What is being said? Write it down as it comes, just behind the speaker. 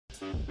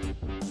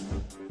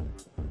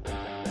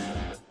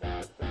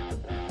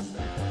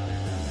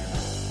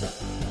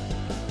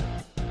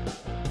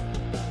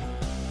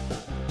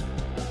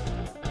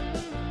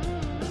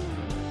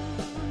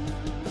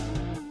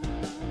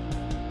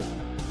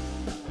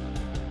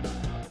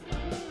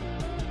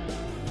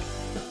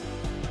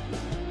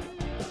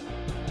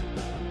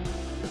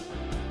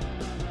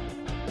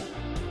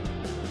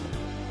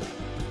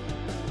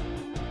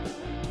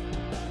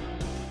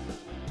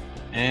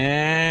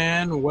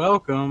And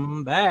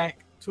welcome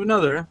back to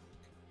another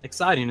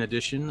exciting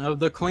edition of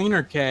the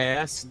Cleaner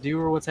Cast.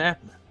 Dewar, what's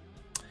happening?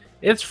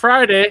 It's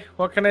Friday.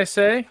 What can I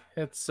say?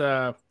 It's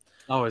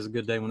always a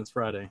good day when it's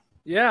Friday.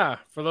 Yeah,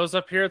 for those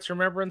up here, it's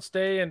Remembrance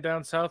Day, and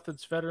down south,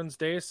 it's Veterans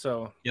Day.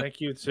 So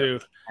Thank you to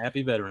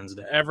Happy Veterans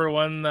Day,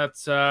 everyone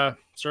that's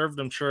served.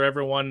 I'm sure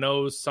everyone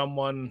knows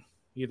someone,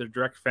 either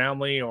direct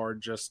family or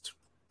just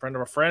friend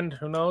of a friend.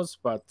 Who knows?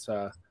 But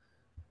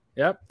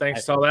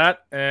thanks to all that.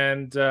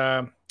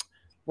 And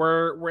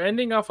we're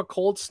ending off a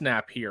cold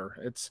snap here.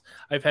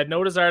 I've had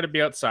no desire to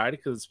be outside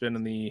because it's been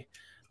in the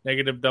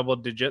negative double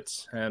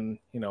digits, and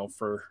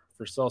for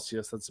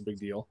Celsius that's a big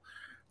deal.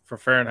 For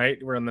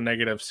Fahrenheit, we're in the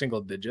negative single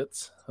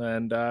digits,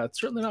 and it's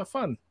certainly not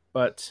fun.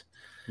 But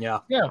yeah,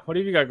 what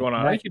have you got going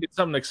on? I think you did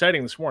something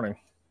exciting this morning.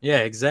 Yeah,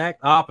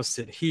 exact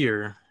opposite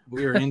here.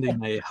 We are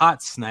ending a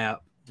hot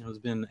snap. It's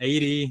been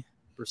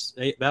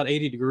about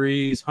 80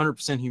 degrees,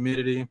 100%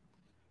 humidity.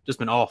 Just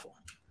been awful.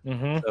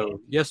 Mm-hmm. So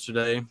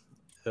yesterday,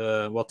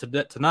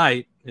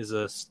 tonight is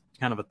a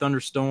kind of a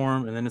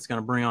thunderstorm, and then it's going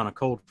to bring on a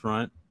cold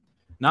front.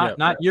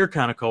 Not your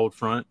kind of cold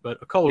front, but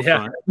a cold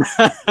front.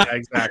 Yeah,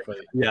 exactly.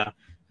 Yeah.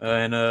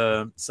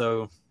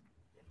 So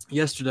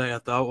yesterday I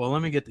thought, well,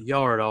 let me get the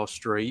yard all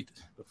straight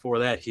before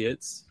that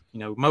hits.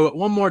 Mow it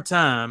one more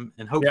time,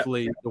 and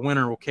hopefully the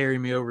winter will carry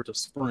me over to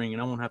spring,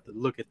 and I won't have to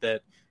look at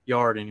that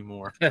yard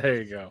anymore.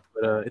 There you go.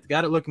 But it's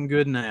got it looking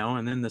good now.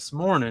 And then this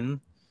morning,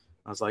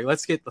 I was like,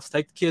 let's take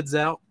the kids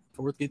out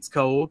before it gets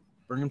cold.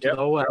 Bring them to the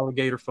old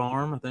alligator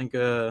farm. I think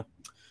the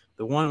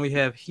one we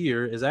have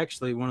here is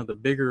actually one of the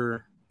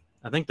bigger.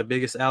 I think the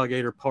biggest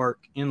alligator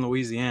park in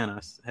Louisiana.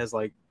 It has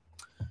like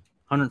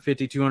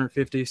 150,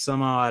 250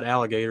 some odd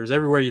alligators.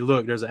 Everywhere you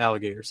look, there's an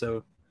alligator.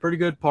 So pretty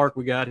good park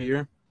we got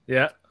here.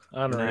 Yeah.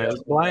 It's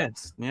a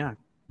blast. Yeah.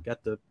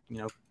 Got the,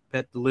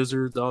 pet the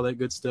lizards, all that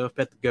good stuff.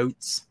 Pet the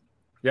goats.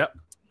 Yep.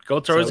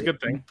 Goats are always a good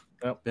thing.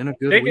 Yep. Been a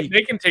good week.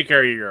 They can take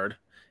care of your yard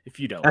if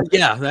you don't.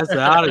 Yeah. That's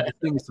I ought to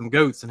think of some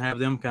goats and have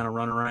them kind of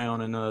run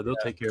around, and they'll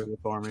take care of it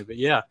for me. But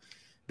yeah.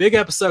 Big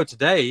episode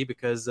today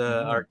because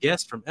our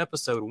guest from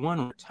episode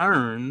 1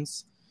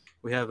 returns.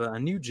 We have a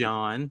new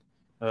John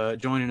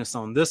joining us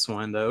on this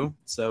one, though.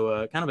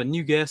 So kind of a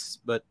new guest,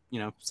 but,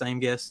 same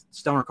guest,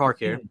 Stoner Car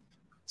Care.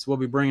 So we'll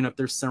be bringing up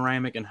their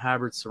ceramic and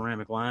hybrid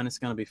ceramic line. It's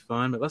going to be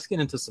fun. But let's get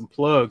into some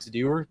plugs,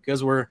 Dewar,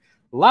 because we're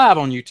live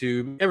on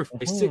YouTube every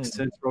Friday, 6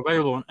 cents. We're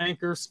available on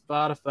Anchor,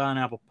 Spotify, and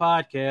Apple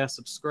Podcasts.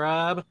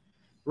 Subscribe,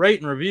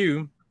 rate, and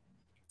review.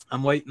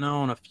 I'm waiting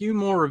on a few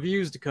more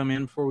reviews to come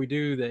in before we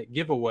do that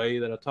giveaway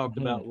that I talked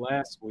about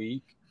last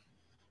week.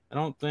 I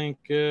don't think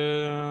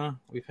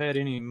we've had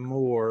any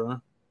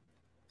more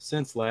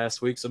since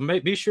last week. So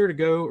be sure to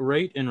go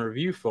rate and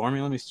review for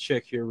me. Let me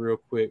check here real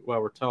quick while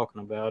we're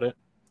talking about it.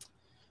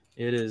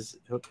 It is,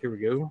 here we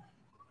go.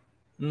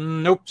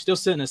 Nope, still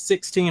sitting at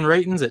 16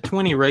 ratings at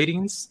 20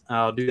 ratings.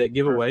 I'll do that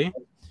giveaway.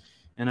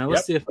 And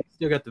let's see if I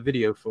still got the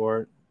video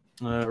for it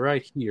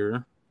right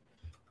here.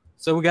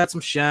 So we got some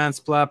Shine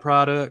Supply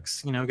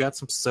products, got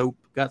some soap,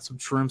 got some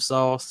trim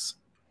sauce,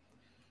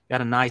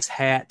 got a nice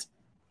hat.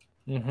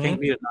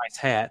 Can't beat a nice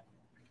hat.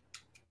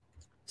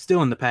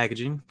 Still in the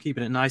packaging,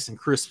 keeping it nice and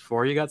crisp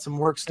for you. Got some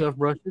work stuff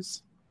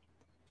brushes.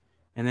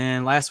 And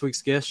then last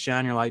week's guest,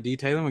 Shine Your Light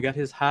Detailing, we got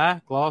his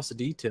high gloss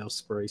detail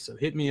spray. So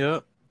hit me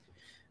up.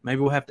 Maybe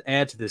we'll have to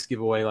add to this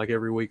giveaway like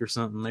every week or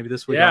something. Maybe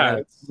this week I'll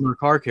add a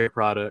car care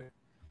product.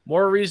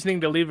 More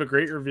reasoning to leave a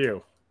great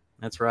review.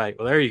 That's right.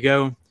 Well, there you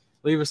go.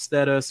 Leave us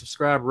that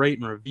subscribe, rate,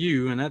 and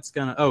review, and that's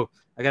going to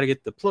 – I got to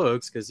get the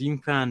plugs because you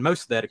can find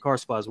most of that at Car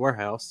Supplies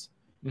Warehouse.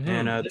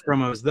 And the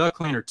promo is The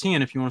Cleaner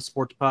 10 if you want to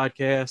support the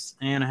podcast.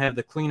 And I have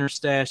the Cleaner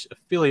Stash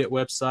affiliate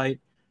website,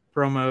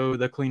 promo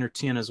The Cleaner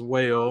 10 as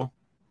well.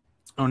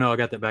 Oh, no, I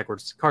got that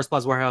backwards. Car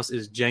Supplies Warehouse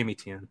is Jamie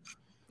 10.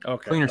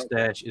 Okay. Cleaner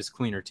Stash is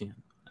Cleaner 10.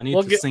 I need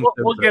we'll to sync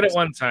those We'll get up. it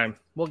one time.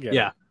 We'll get it.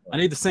 Yeah. I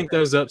need to sync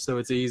those up so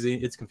it's easy.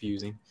 It's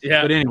confusing.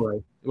 Yeah. But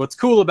anyway, what's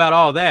cool about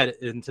all that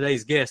in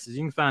today's guest is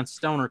you can find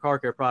Stoner Car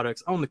Care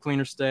products on the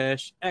Cleaner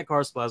Stash at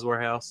Car Supplies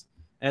Warehouse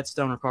at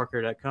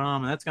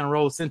stonercarcare.com. And that's going to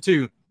roll us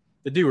into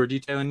the Dewar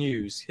Detailing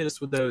News. Hit us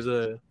with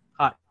those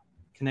hot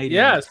Canadian.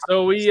 Yeah.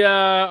 So we,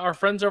 our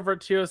friends over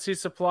at TOC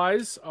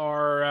Supplies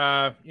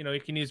are,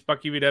 you can use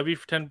Buck UVW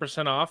for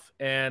 10% off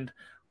and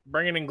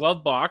bringing in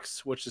Glove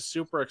Box, which is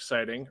super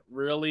exciting.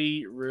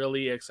 Really,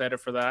 really excited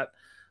for that.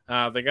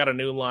 They got a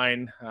new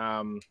line,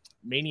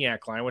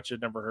 Maniac line, which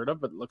I've never heard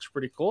of, but it looks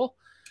pretty cool.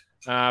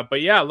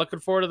 But yeah, looking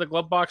forward to the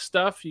Glove Box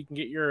stuff. You can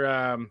get your,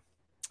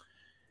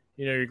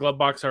 your Glove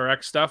Box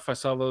RX stuff. I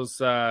saw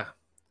those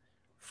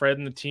Fred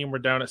and the team were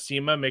down at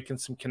SEMA making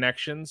some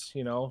connections,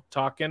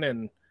 talking,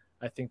 and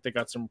I think they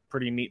got some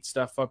pretty neat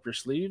stuff up your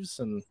sleeves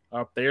and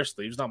up their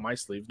sleeves, not my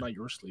sleeves, not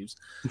your sleeves.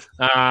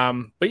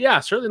 But yeah,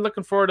 certainly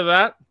looking forward to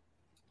that.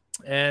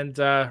 And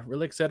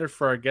really excited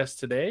for our guest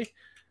today.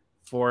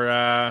 For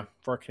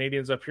our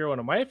Canadians up here, one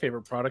of my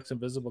favorite products,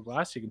 Invisible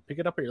Glass. You can pick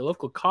it up at your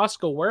local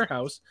Costco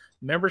warehouse.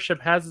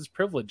 Membership has its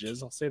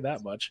privileges, I'll say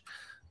that much.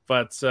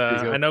 But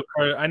I know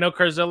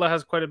Carzilla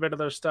has quite a bit of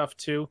their stuff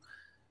too.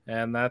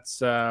 And that's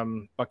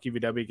Bucky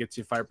VW gets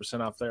you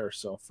 5% off there.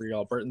 So for you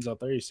Albertans out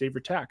there, you save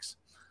your tax.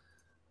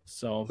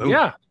 So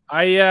yeah,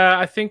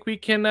 I think we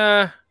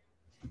can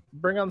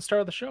bring on the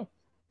start of the show.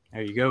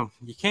 There you go.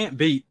 You can't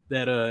beat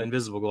that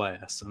Invisible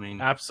Glass. I mean,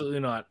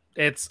 absolutely not.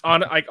 It's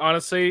on.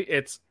 Honestly,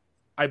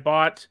 I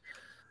bought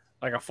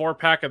like a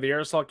 4-pack of the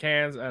aerosol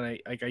cans, and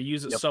I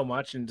use it so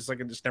much, and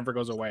it just never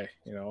goes away.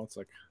 It's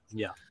like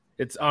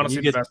it's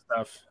honestly the best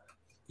stuff.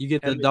 You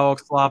get the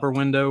dog slobber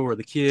window or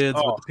the kids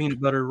with the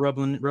peanut butter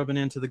rubbing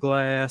into the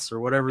glass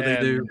or whatever they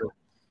do. But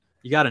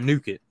you got to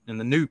nuke it, and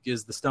the nuke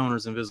is the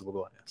Stoner's Invisible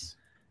Glass.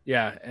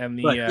 Yeah, and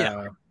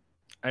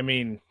I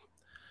mean,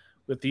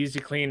 with the Easy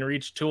Clean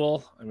Reach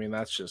tool, I mean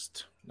that's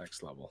just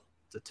next level.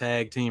 It's a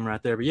tag team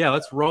right there. But yeah,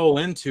 let's roll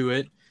into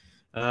it.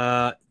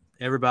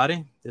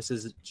 Everybody, this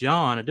is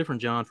John, a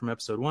different John from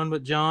episode 1,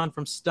 but John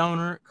from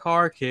Stoner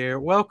Car Care.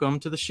 Welcome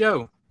to the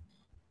show.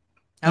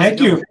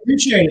 Thank you.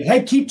 Appreciate it.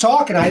 Hey, keep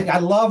talking. I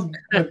love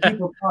when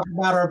people talk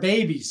about our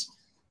babies.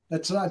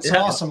 That's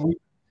awesome.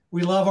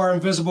 We love our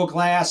Invisible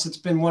Glass. It's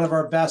been one of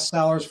our best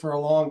sellers for a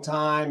long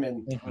time,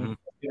 and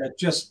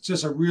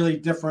just a really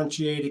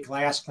differentiated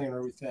glass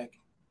cleaner, we think.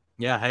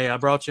 Yeah. Hey, I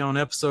brought you on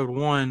episode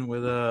 1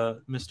 with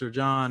Mr.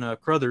 John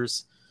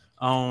Crothers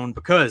on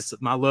because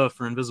of my love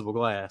for Invisible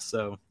Glass.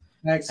 So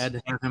thanks. I had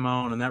to have him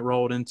on, and that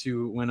rolled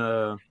into when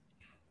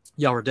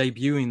y'all were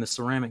debuting the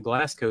ceramic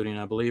glass coating,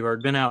 I believe, or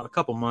had been out a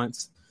couple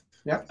months.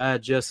 Yep. I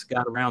just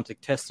got around to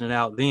testing it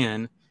out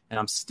then, and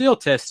I'm still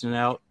testing it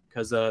out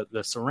because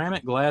the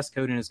ceramic glass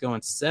coating is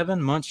going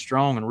 7 months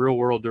strong in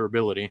real-world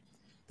durability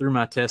through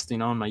my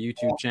testing on my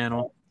YouTube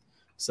channel.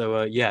 So,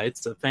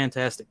 it's a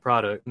fantastic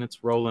product, and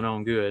it's rolling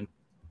on good.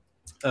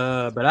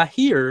 But I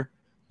hear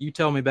you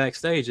tell me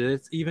backstage that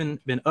it's even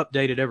been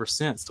updated ever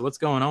since. So what's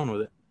going on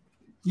with it?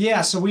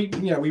 Yeah, so we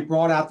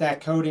brought out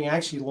that coating,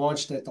 actually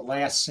launched at the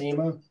last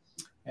SEMA,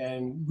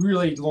 and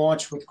really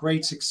launched with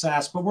great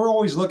success. But we're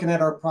always looking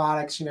at our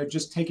products,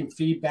 just taking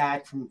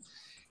feedback from,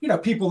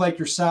 people like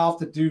yourself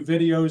that do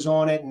videos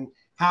on it and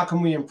how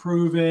can we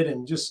improve it.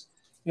 And just,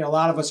 a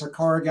lot of us are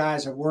car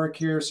guys at work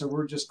here, so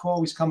we're just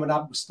always coming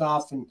up with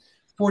stuff. And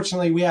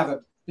fortunately, we have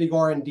a big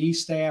R&D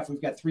staff.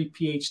 We've got 3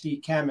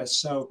 PhD chemists.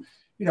 So,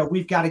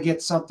 we've got to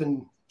get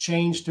something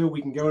changed to.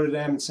 We can go to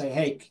them and say,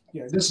 hey,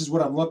 this is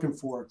what I'm looking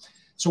for.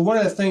 So one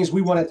of the things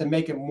we wanted to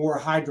make it more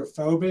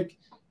hydrophobic.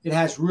 It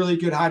has really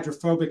good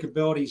hydrophobic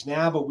abilities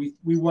now, but we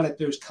wanted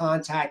those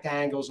contact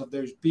angles of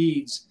those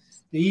beads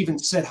to even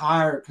sit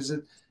higher, because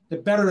the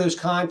better those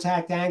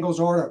contact angles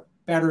are, the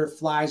better it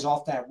flies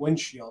off that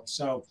windshield.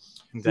 So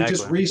we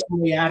just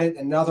recently added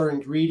another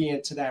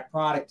ingredient to that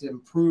product to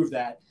improve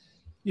that.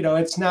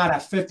 It's not a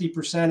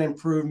 50%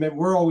 improvement.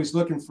 We're always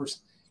looking for,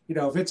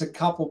 if it's a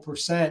couple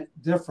percent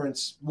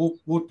difference,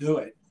 we'll do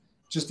it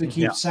just to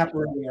keep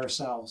separating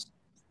ourselves.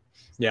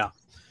 Yeah.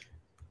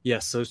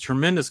 Yes. So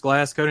tremendous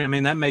glass coating. I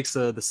mean, that makes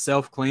the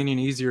self-cleaning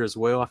easier as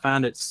well. I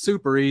find it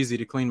super easy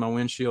to clean my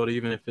windshield,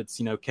 even if it's,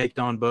 caked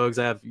on bugs.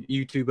 I have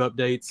YouTube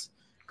updates.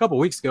 A couple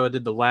weeks ago, I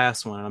did the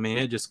last one. I mean,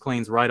 it just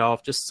cleans right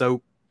off. Just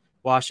soap,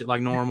 wash it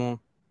like normal.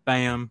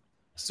 Bam.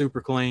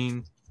 Super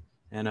clean.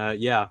 And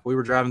we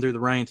were driving through the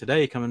rain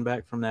today coming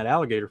back from that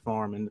alligator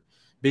farm, and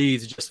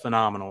beads just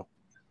phenomenal.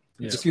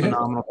 Yeah. Just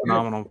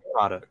phenomenal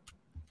product.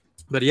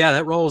 But yeah,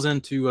 that rolls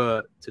into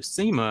to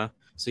SEMA.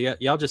 So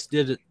y'all just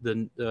did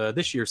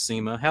this year's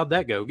SEMA. How'd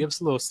that go? Give us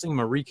a little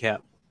SEMA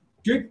recap.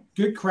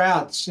 Good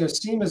crowd. So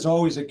SEMA is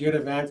always a good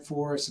event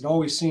for us. It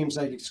always seems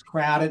like it's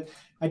crowded.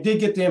 I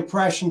did get the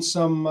impression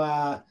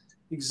some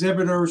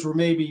exhibitors were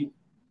maybe,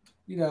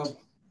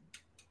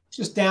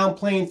 just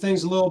downplaying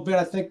things a little bit.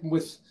 I think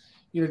with,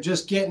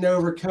 just getting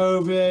over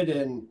COVID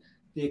and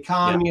the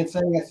economy and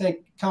thing, I think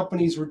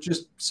companies were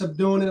just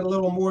subduing it a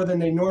little more than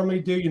they normally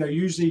do.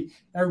 Usually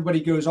everybody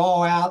goes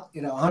all out,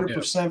 100%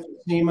 for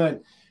SEMA.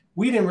 And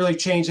we didn't really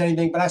change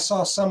anything, but I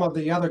saw some of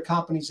the other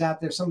companies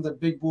out there, some of the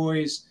big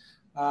boys,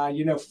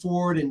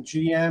 Ford and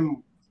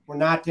GM were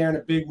not there in a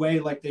big way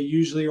like they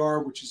usually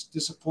are, which is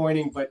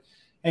disappointing. But,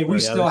 hey, we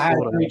still had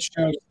a great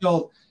show.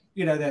 Still,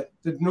 that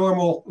the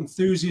normal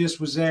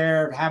enthusiast was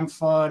there having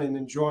fun and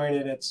enjoying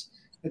it.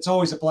 It's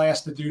always a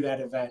blast to do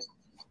that event.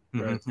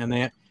 Mm-hmm. Right. And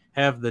they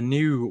have the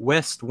new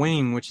West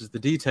Wing, which is the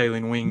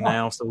detailing wing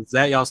now. So is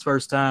that y'all's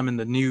first time in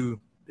the new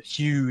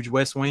huge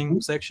West Wing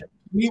section?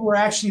 We were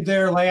actually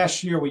there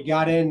last year. We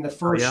got in the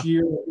first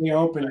year that we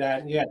opened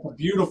that. Yeah, it's a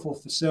beautiful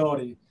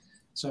facility.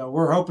 So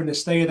we're hoping to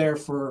stay there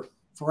for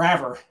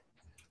forever.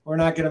 We're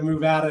not going to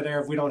move out of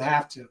there if we don't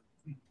have to.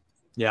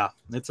 Yeah,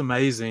 it's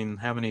amazing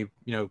how many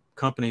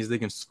companies they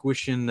can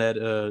squish in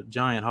that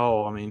giant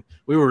hall. I mean,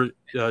 we were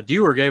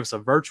Dewar gave us a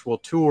virtual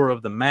tour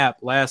of the map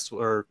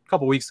a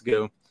couple weeks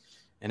ago,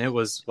 and it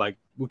was like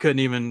we couldn't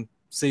even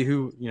see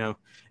who.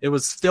 It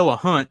was still a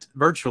hunt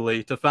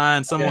virtually to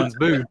find someone's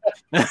booth.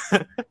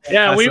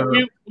 Yeah,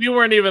 we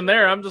weren't even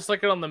there. I'm just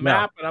looking on the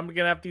map, and I'm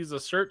gonna have to use a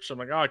search. I'm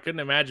like, oh, I couldn't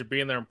imagine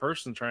being there in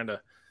person, trying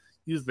to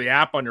use the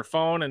app on your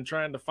phone and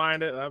trying to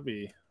find it. That'd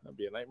be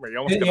a nightmare. You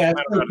almost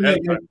gotta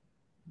find it.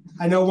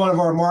 I know one of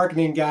our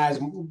marketing guys,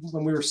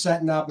 when we were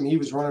setting up and he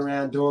was running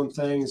around doing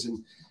things,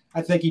 and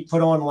I think he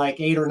put on like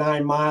 8 or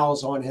 9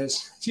 miles on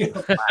his. Yeah,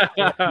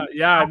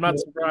 I'm not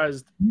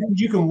surprised.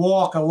 You can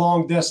walk a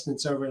long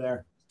distance over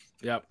there.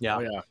 Yep. Yeah. Oh,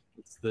 yeah.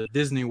 It's the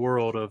Disney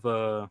World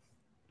of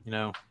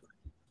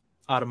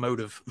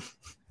automotive.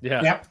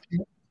 Yeah. Yep.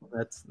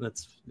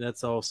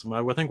 That's awesome.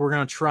 I think we're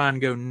going to try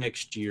and go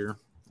next year.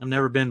 I've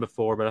never been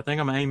before, but I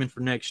think I'm aiming for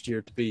next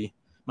year to be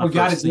my first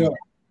Got to season. do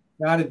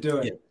it. Got to do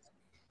it. Yeah.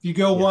 If you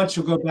go once,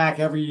 you'll go back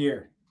every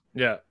year.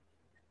 Yeah.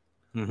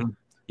 Mm-hmm.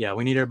 Yeah,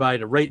 we need everybody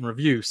to rate and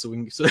review so we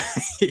can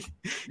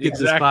get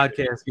this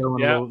podcast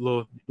going a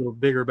little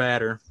bigger,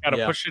 badder. Got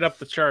to push it up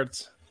the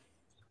charts.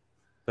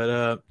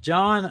 But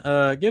John,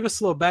 give us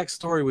a little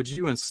backstory with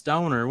you and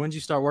Stoner. When did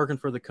you start working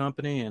for the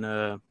company, and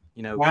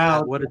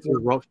what is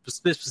your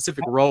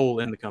specific role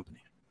in the company?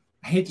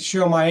 I hate to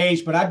show my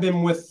age, but I've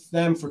been with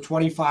them for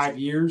 25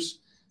 years,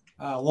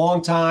 a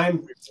long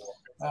time.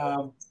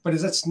 But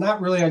it's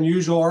not really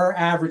unusual. Our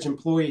average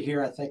employee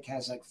here, I think,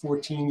 has like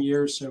 14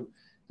 years. So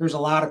there's a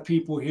lot of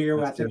people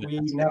here. I think we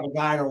even have a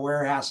guy in our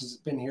warehouse that's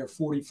been here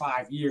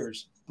 45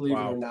 years, believe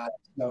it or not.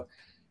 So,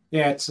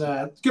 yeah, it's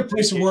a good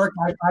place to work.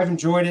 I've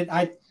enjoyed it.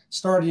 I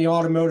started the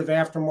automotive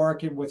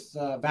aftermarket with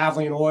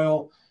Valvoline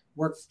Oil,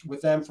 worked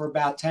with them for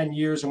about 10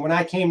 years. And when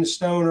I came to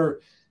Stoner,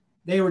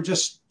 they were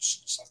just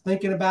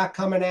thinking about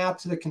coming out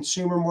to the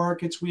consumer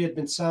markets. We had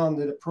been selling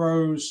to the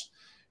pros.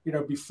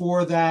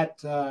 Before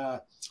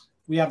that,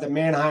 we have the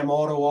Manheim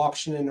Auto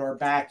Auction in our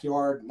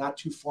backyard, not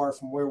too far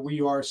from where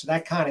we are. So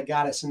that kind of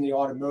got us in the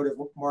automotive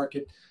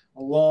market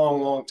a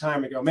long, long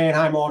time ago.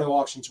 Manheim Auto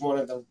Auction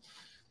is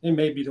it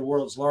may be the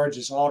world's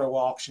largest auto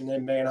auction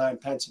in Manheim,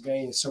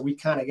 Pennsylvania. So we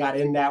kind of got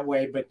in that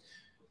way, but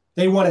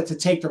they wanted to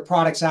take their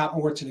products out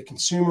more to the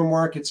consumer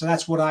market. So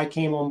that's what I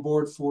came on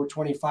board for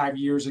 25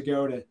 years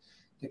ago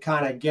to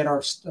kind of get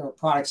our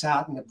products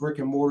out in the brick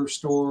and mortar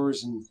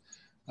stores and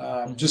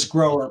just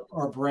grow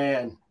our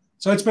brand.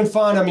 So it's been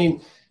fun. I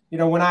mean,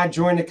 when I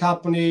joined the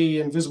company,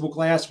 Invisible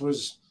Glass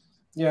was,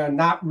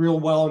 not real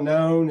well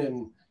known.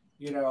 And,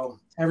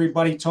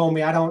 everybody told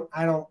me I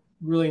don't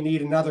really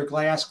need another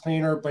glass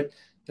cleaner, but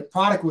the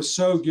product was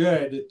so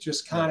good. It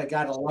just kind of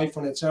got a life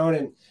on its own.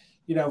 And,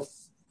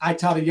 I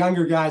tell the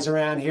younger guys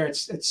around here,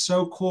 it's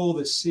so cool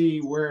to see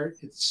where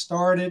it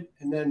started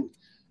and then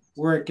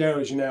where it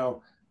goes,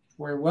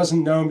 where it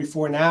wasn't known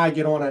before. Now I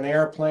get on an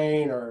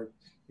airplane or,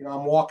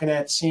 I'm walking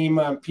at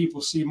SEMA and people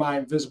see my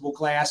Invisible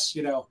Glass,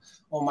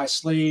 on my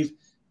sleeve,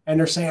 and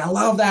they're saying, I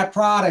love that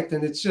product.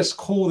 And it's just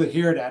cool to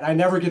hear that. I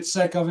never get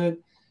sick of it.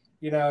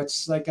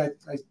 It's like I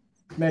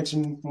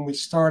mentioned when we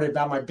started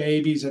about my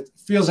babies, it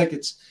feels like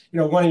it's,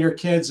 one of your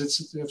kids.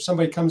 It's if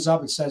somebody comes up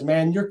and says,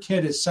 man, your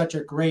kid is such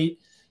a great,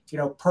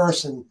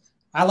 person.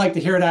 I like to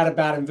hear that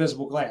about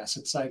Invisible Glass.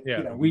 It's like,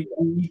 we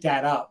eat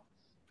that up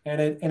and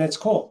it's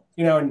cool,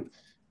 and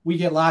we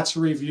get lots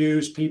of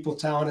reviews, people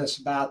telling us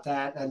about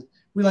that. And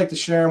we like to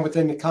share them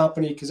within the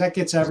company because that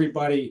gets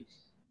everybody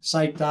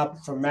psyched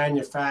up from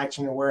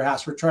manufacturing and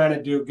warehouse. We're trying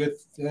to do a good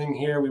thing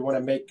here. We want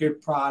to make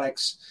good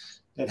products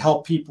that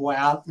help people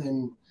out,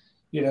 and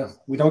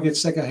we don't get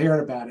sick of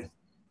hearing about it.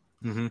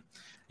 Mm-hmm.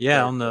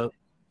 Yeah, on the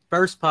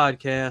first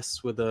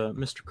podcast with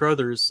Mr.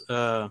 Crothers,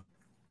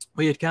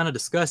 we had kind of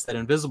discussed that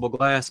Invisible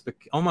Glass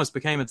almost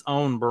became its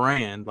own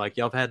brand. Like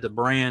y'all have had to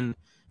brand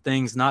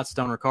things not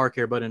Stoner Car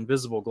Care, but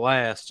Invisible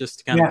Glass just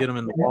to kind of get them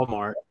in the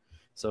Walmart.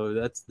 So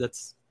that's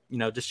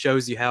just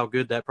shows you how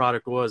good that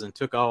product was and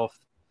took off.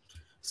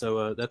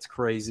 So that's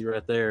crazy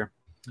right there.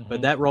 Mm-hmm.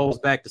 But that rolls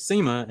back to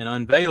SEMA and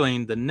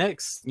unveiling the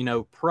next,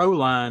 Pro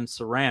Line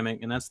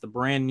ceramic, and that's the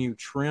brand new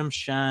Trim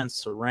Shine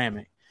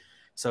ceramic.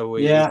 So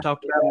we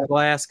talked about the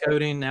glass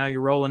coating. Now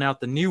you're rolling out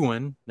the new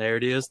one. There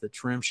it is, the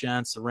Trim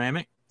Shine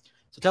ceramic.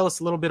 So tell us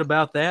a little bit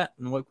about that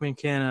and what we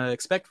can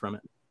expect from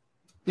it.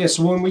 Yeah,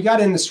 so when we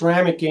got in the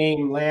ceramic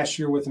game last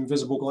year with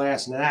Invisible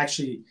Glass, and it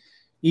actually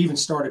even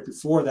started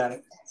before that,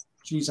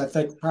 I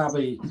think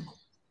probably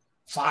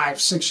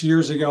 5-6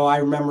 years ago, I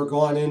remember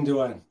going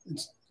into a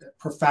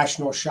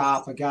professional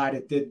shop, a guy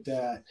that did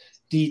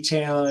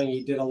detailing.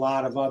 He did a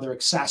lot of other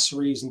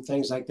accessories and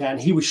things like that. And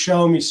he was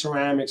showing me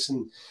ceramics.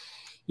 And,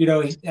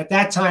 at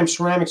that time,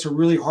 ceramics are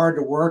really hard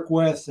to work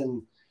with.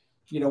 And,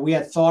 we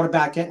had thought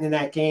about getting in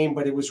that game,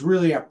 but it was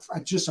really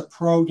just a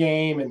pro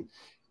game. And,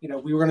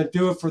 we were going to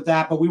do it for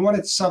that, but we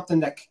wanted something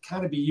that could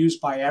kind of be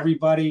used by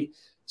everybody.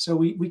 So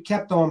we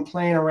kept on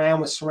playing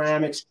around with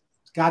ceramics,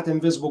 got the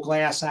Invisible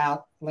Glass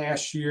out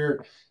last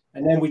year,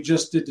 and then we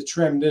just did the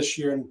trim this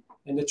year. And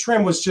And the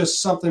trim was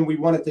just something we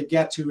wanted to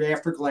get to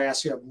after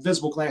glass.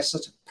 Visible glass is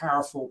such a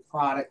powerful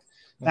product.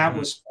 That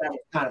was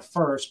kind of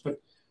first.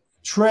 But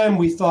trim,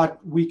 we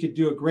thought we could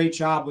do a great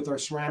job with our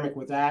ceramic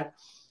with that.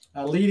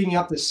 Leading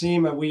up to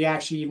SEMA, we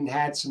actually even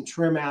had some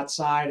trim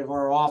outside of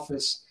our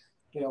office.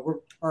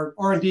 Our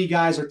R&D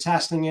guys are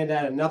testing it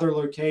at another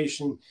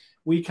location.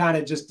 We kind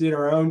of just did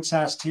our own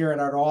test here at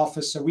our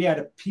office. So we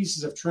had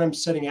pieces of trim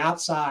sitting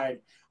outside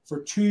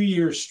for 2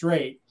 years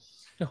straight.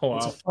 Oh, wow.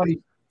 It's a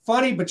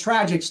funny but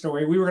tragic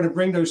story. We were going to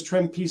bring those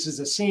trim pieces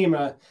to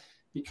SEMA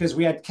because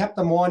we had kept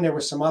them on. There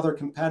were some other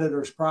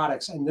competitors'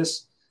 products, and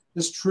this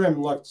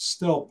trim looked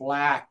still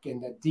black,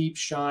 and the deep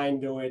shine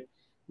to it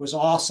was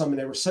awesome. And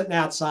they were sitting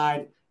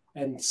outside,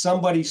 and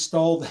somebody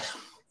stole them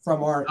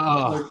from our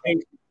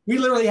location. We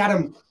literally had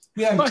them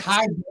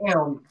tied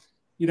down,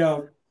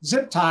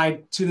 zip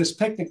tied to this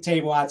picnic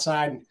table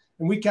outside.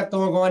 And we kept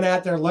on going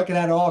out there looking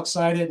at it all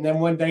excited. And then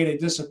one day they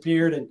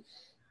disappeared, and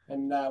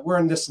we're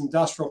in this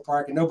industrial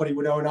park and nobody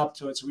would own up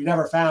to it. So we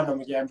never found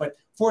them again. But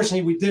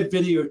fortunately, we did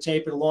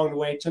videotape it along the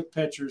way, took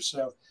pictures.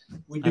 So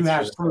we do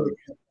have proof.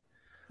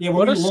 Yeah,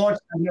 when we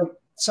launched,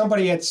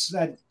 somebody had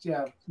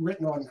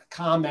written on a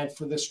comment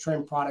for this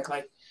trim product,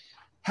 like,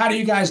 how do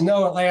you guys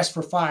know it lasts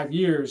for 5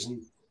 years?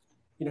 And,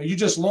 you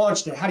just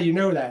launched it. How do you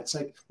know that? It's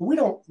like, well, we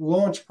don't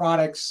launch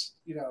products,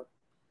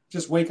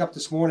 just wake up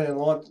this morning and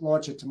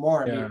launch it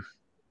tomorrow. I mean,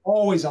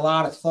 always a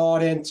lot of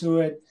thought into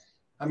it.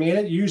 I mean,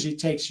 it usually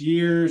takes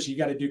years. You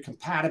got to do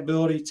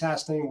compatibility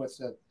testing with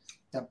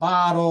the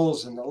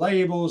bottles and the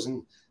labels.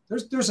 And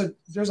there's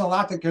a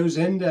lot that goes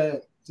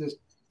into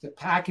the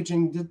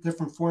packaging,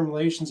 different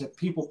formulations that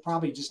people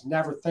probably just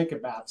never think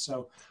about.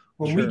 So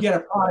when we get a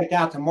product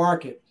out to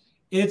market,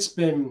 it's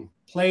been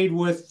played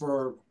with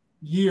for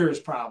years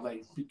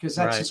probably, because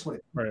that's just what it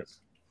is. Right.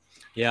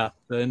 Yeah,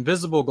 the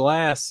invisible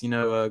glass,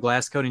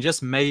 glass coating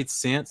just made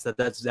sense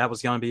that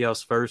was going to be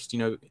us first,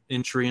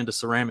 entry into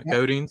ceramic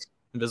coatings,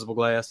 invisible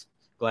glass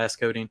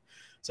coating.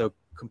 So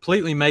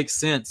completely makes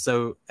sense.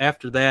 So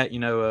after that,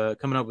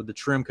 coming up with the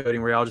trim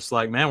coating, we're all just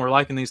like, man, we're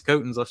liking these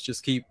coatings. Let's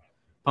just keep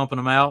pumping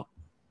them out.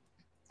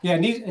 Yeah,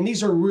 and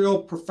these are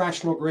real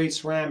professional grade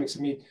ceramics. I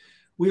mean,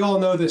 we all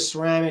know this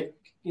ceramic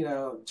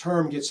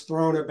term gets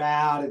thrown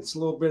about. It's a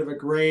little bit of a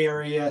gray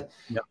area.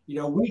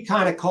 Yep. We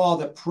kind of call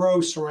the pro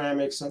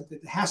ceramics.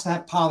 It has to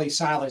have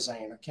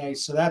polysiloxane. Okay,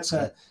 so that's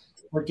a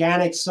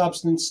organic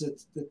substance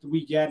that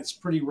we get. It's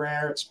pretty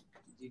rare.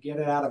 You get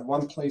it out of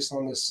one place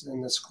in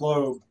this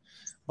globe,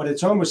 but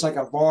it's almost like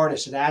a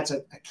varnish. It adds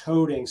a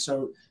coating.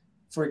 So,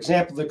 for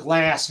example, the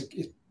glass,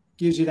 it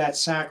gives you that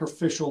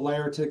sacrificial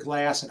layer to the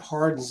glass. It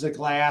hardens the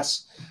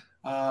glass,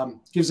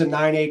 gives a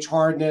 9H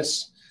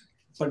hardness,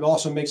 but it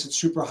also makes it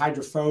super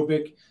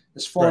hydrophobic.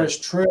 As far as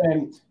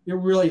trim, it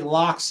really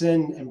locks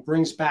in and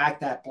brings back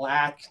that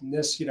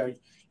blackness.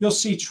 You'll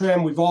see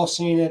trim. We've all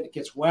seen it. It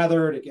gets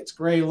weathered. It gets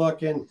gray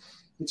looking.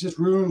 It just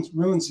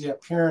ruins the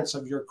appearance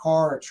of your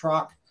car or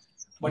truck.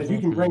 But if you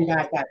can bring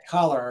back that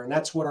color, and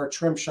that's what our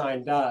Trim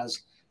Shine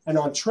does. And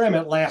on trim,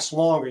 it lasts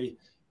longer.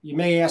 You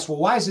may ask, well,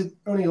 why does it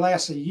only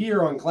last a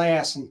year on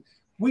glass? And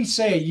we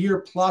say a year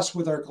plus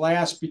with our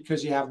glass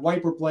because you have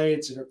wiper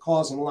blades that are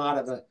causing a lot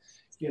of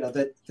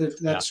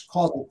that's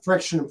causing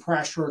friction and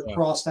pressure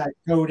across that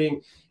coating.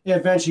 It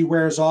eventually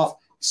wears off.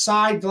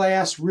 Side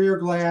glass, rear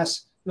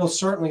glass, it'll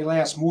certainly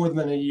last more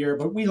than a year.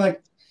 But we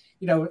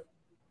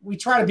we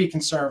try to be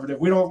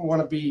conservative. We don't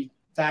want to be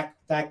that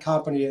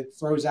company that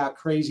throws out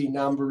crazy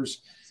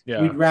numbers.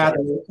 We'd rather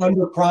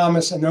under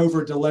promise and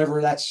over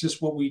deliver. That's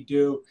just what we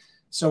do.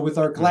 So with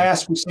our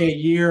glass, we say a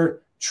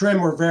year. Trim,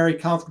 we're very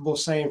comfortable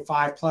saying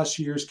 5+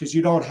 years because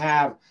you don't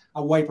have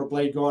a wiper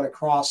blade going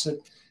across it.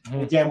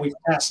 And again, we've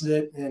tested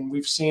it and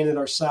we've seen it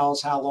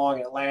ourselves how long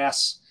it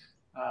lasts.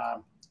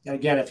 And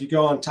again, if you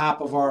go on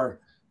top of our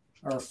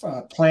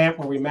plant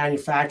where we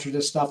manufacture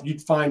this stuff,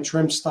 you'd find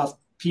trim stuff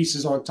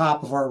pieces on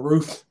top of our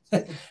roof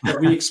that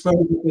we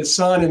expose to the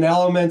sun and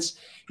elements.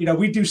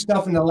 We do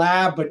stuff in the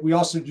lab, but we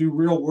also do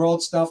real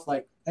world stuff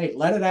like, hey,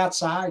 let it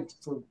outside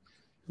for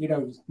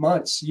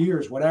months,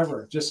 years,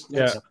 whatever. Just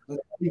let's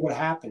see what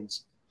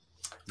happens.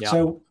 Yeah.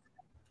 So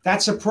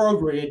that's a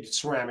pro-grade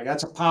ceramic.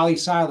 That's a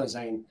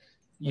polysiloxane.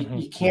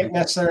 You can't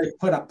necessarily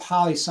put a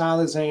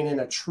polysiloxane in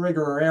a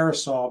trigger or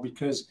aerosol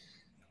because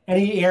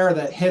any air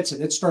that hits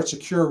it starts to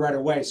cure right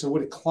away. So it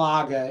would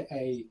clog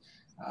an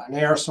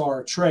aerosol or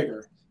a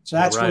trigger. So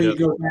that's where you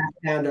go back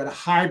down to the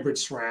hybrid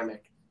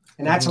ceramic.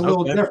 And that's a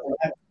little different.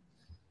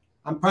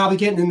 I'm probably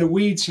getting in the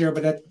weeds here,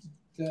 but that's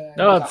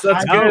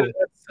good.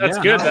 That's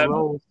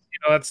good.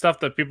 That's stuff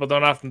that people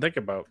don't often think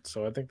about.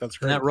 So I think that's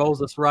great. And that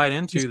rolls us right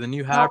into the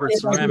new hybrid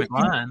ceramic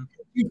line.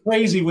 Too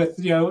crazy with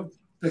the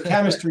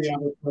chemistry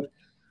of it, but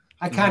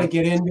I kind of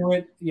get into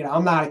it.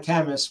 I'm not a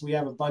chemist. We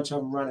have a bunch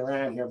of them running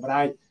around here, but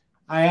I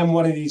am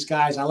one of these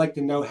guys. I like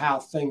to know how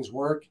things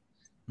work.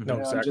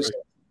 Exactly. I'm just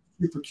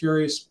super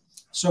curious.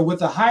 So with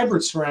the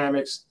hybrid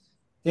ceramics,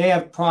 they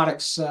have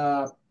products.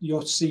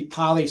 You'll see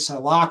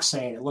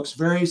polysiloxane. It looks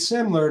very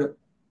similar to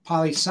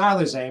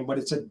polysiloxane, but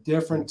it's a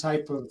different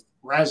type of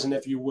resin,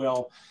 if you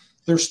will.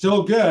 They're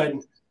still good,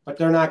 but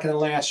they're not going to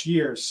last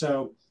years.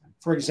 So,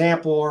 for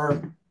example,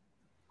 our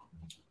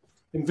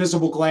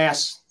invisible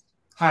glass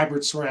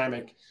hybrid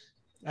ceramic,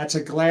 that's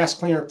a glass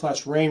cleaner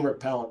plus rain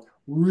repellent.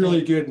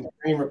 Really good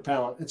rain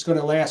repellent. It's going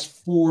to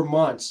last 4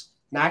 months,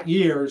 not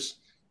years.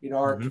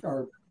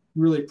 Our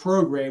really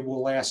pro grade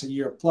will last a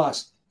year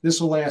plus. This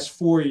will last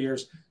 4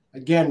 years.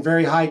 Again,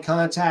 very high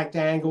contact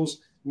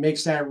angles,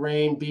 makes that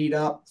rain beat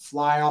up,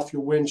 fly off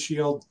your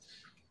windshield.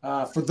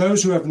 For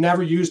those who have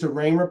never used a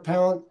rain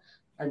repellent,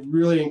 I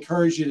really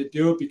encourage you to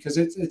do it because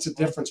it's a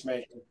difference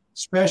maker,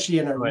 especially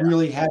in a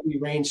really heavy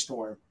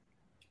rainstorm.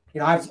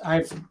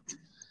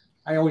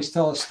 I always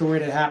tell a story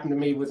that happened to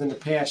me within the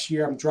past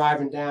year. I'm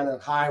driving down a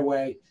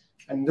highway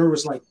and there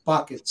was like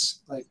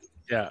buckets.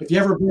 If you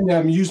ever been to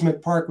an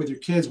amusement park with your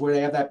kids where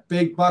they have that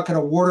big bucket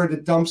of water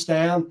that dumps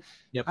down,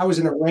 I was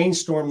in a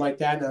rainstorm like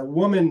that, and a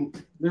woman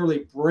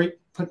literally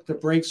put the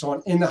brakes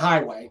on in the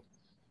highway.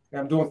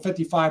 And I'm doing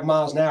 55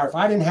 miles an hour. If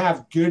I didn't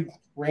have good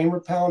rain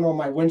repellent on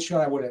my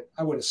windshield, I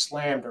would have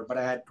slammed her. But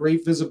I had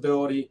great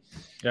visibility.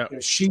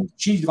 She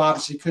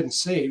obviously couldn't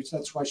see, so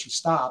that's why she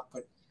stopped.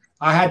 But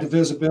I had the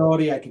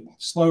visibility. I could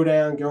slow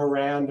down, go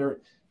around her.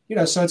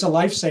 So it's a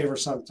lifesaver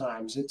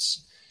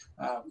sometimes.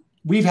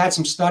 We've had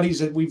some studies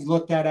that we've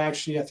looked at.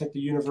 Actually, I think the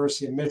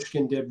University of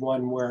Michigan did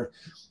one where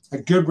a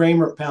good rain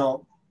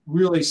repellent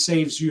really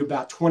saves you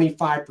about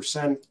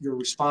 25% your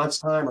response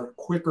time or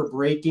quicker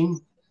braking.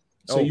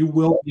 So you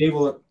will be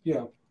able to,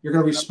 you're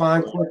going to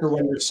respond quicker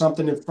when there's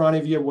something in front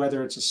of you,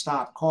 whether it's a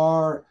stopped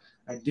car,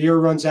 a deer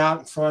runs out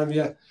in front of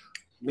you,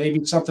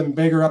 maybe something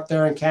bigger up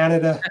there in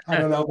Canada. I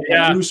don't know. It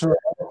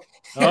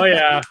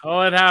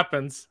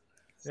happens.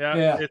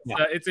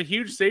 It's a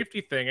huge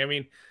safety thing. I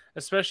mean,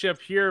 especially up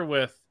here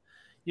with,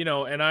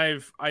 and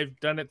I've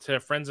done it to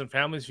friends and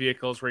family's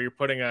vehicles where you're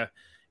putting a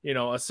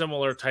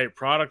similar type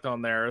product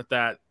on there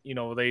that,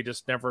 they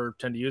just never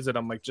tend to use it.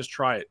 I'm like, just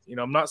try it.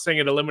 I'm not saying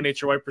it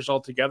eliminates your wipers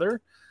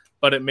altogether,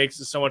 but it makes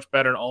it so much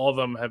better. And all of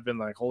them have been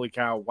like, holy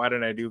cow, why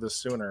didn't I do this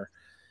sooner?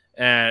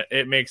 And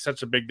it makes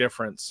such a big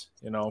difference,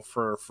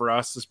 for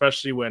us,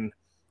 especially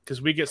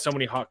because we get so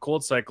many hot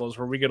cold cycles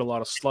where we get a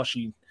lot of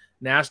slushy,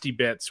 nasty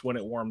bits when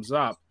it warms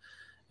up.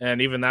 And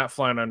even that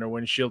flying under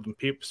windshield, and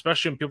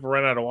especially when people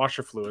run out of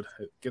washer fluid,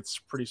 it gets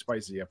pretty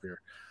spicy up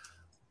here.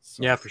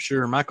 So. Yeah, for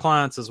sure. My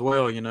clients as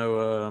well,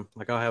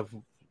 like I'll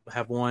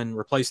have one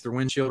replace their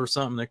windshield or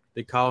something.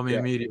 They call me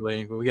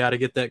immediately. We got to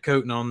get that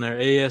coating on there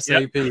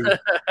ASAP.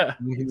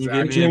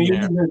 Jimmy,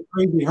 you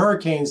crazy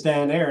hurricanes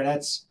down there.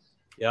 It's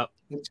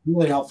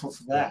really helpful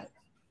for that.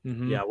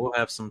 Mm-hmm. Yeah, we'll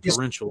have some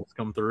torrentials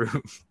come through.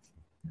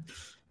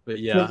 But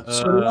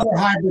so another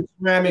hybrid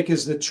ceramic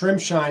is the Trim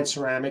Shine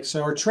ceramic.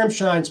 So our Trim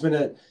Shine's been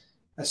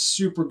a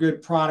super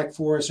good product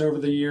for us over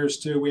the years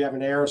too. We have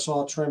an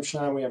aerosol Trim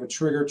Shine, we have a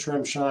trigger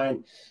Trim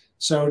Shine.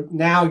 So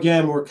now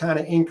again, we're kind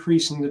of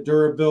increasing the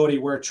durability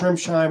where Trim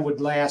Shine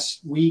would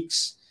last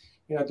weeks,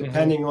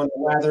 depending on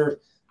the weather.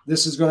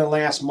 This is going to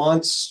last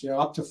months,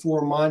 up to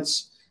 4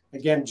 months.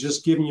 Again,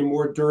 just giving you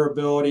more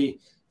durability.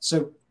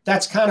 So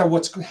that's kind of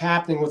what's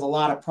happening with a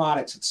lot of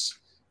products.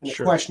 The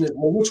question is,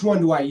 well, which one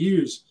do I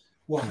use?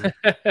 Well,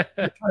 what kind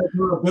of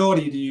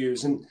durability to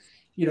use? And,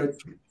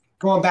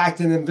 going back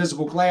to the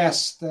invisible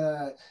glass,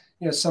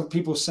 some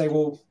people say,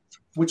 well,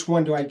 which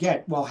one do I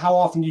get? Well, how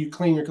often do you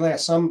clean your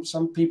glass? Some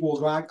people will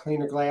go out and clean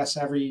their glass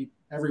every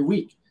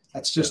week.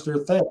 That's just their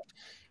thing.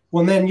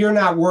 Well, then you're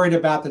not worried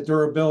about the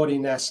durability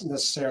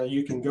necessarily.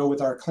 You can go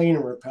with our Clean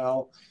and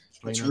Repel.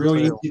 It's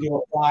really easy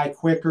to apply,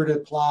 quicker to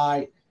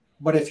apply.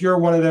 But if you're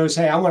one of those,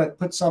 hey, I want to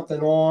put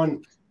something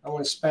on, I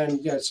want to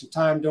spend some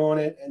time doing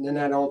it, and then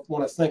I don't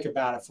want to think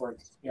about it for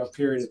a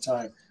period of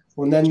time.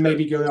 Well, then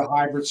maybe go to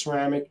hybrid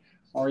ceramic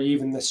or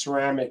even the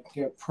ceramic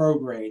pro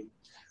grade.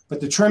 But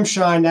the Trim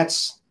Shine,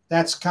 that's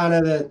kind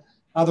of the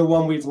other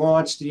one we've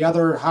launched. The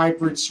other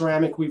hybrid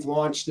ceramic we've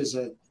launched is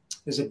a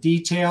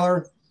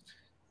detailer.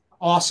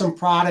 Awesome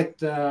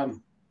product.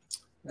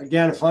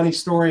 Again, a funny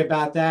story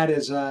about that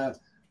is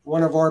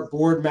one of our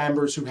board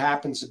members who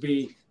happens to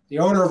be the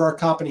owner of our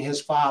company,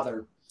 his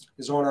father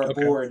is on our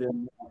board,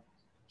 and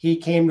he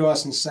came to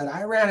us and said,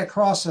 I ran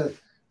across a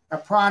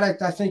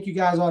product I think you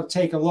guys ought to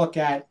take a look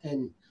at.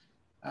 And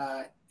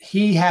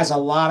he has a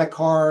lot of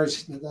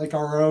cars, like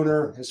our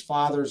owner. His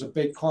father's a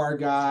big car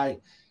guy.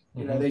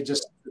 They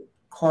just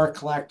car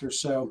collector.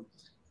 So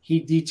he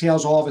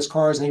details all of his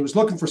cars, and he was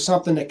looking for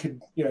something that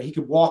could, he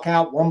could walk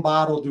out one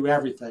bottle, do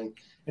everything.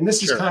 And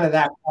this is kind of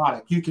that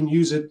product. You can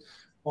use it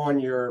on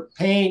your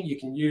paint. You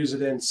can use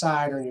it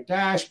inside on your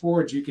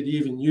dashboard. You could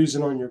even use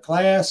it on your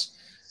glass.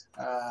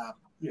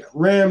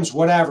 Rims,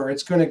 whatever.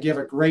 It's going to give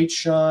a great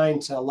shine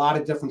to a lot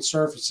of different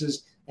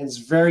surfaces, and it's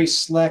very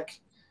slick.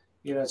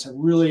 It's a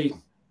really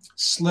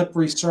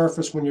slippery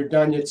surface. When you're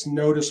done, it's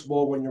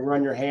noticeable when you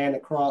run your hand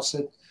across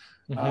it.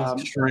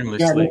 Extremely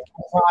slick.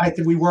 A product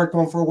that we worked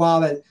on for a while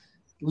that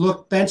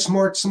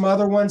benchmarked some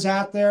other ones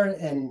out there.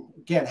 And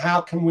again, how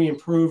can we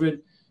improve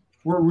it?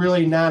 We're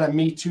really not a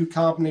Me Too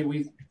company.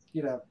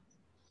 We're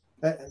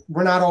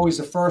not always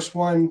the first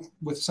one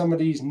with some of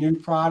these new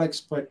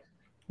products, but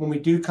when we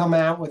do come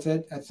out with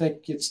it, I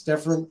think it's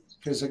different.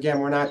 because again,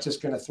 we're not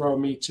just going to throw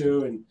me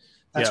too. And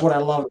that's what I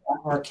love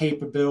about our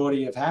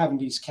capability of having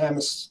these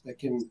chemists that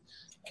can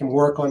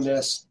work on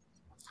this.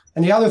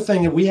 And the other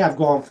thing that we have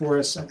going for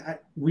us,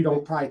 we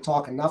don't probably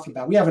talk enough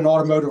about, we have an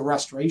automotive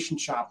restoration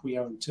shop we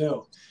own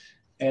too.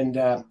 And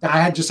I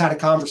had just had a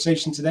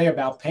conversation today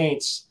about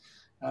paints.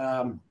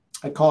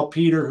 I called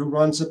Peter, who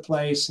runs the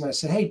place, and I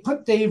said, hey,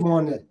 put Dave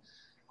on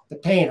the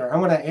painter. I'm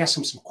going to ask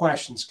him some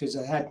questions because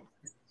I had a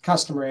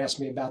customer ask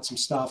me about some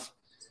stuff,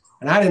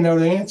 and I didn't know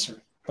the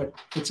answer. But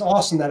it's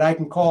awesome that I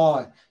can call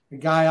a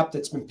guy up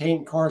that's been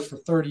painting cars for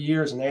 30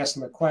 years and ask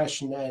him a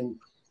question, and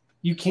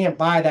you can't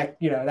buy that.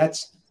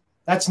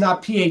 That's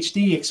not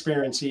PhD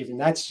experience even.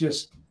 That's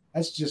just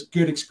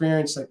good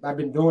experience. Like I've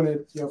been doing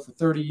it, for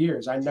 30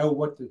 years. I know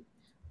what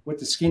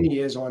the skinny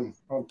is on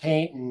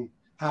paint and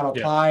how to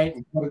apply it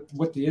and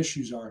what the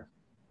issues are.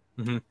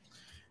 Mm-hmm.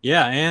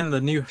 Yeah, and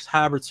the new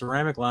hybrid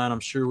ceramic line, I'm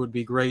sure, would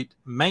be great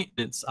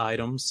maintenance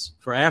items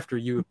for after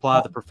you apply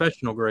the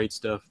professional grade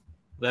stuff.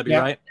 Would that be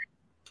right?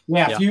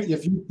 Yeah,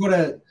 if you put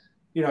a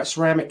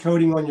ceramic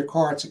coating on your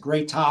car, it's a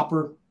great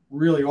topper.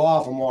 Really, all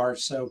of them are.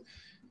 So,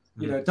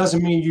 it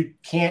doesn't mean you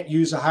can't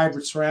use a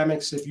hybrid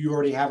ceramics if you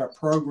already have a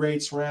pro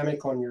grade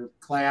ceramic on your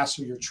glass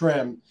or your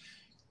trim.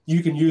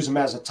 You can use them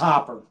as a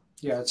topper.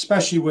 Yeah,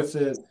 especially with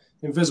the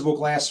Invisible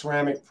Glass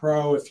Ceramic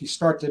Pro. If you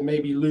start to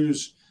maybe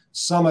lose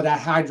some of that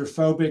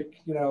hydrophobic,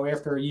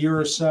 after a year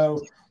or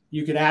so,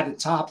 you could add a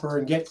topper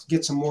and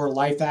get some more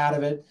life out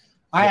of it.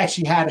 I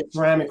actually had a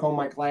ceramic on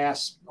my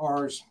glass,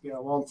 ours,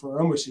 on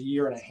for almost a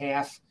year and a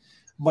half,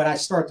 but I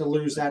start to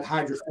lose that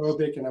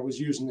hydrophobic, and I was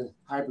using the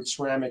hybrid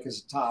ceramic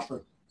as a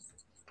topper.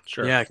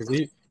 Sure. Yeah,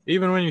 because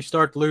even when you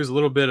start to lose a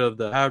little bit of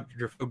the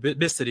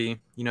hydrophobicity,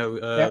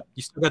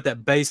 you still got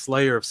that base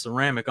layer of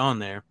ceramic on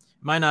there.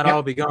 It might not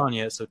all be gone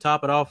yet, so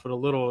top it off with a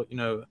little,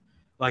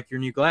 like your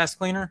new glass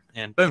cleaner,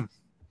 and boom,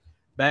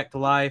 back to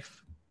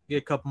life. Get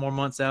a couple more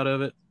months out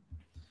of it,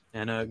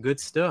 and good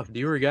stuff. Do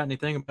you already got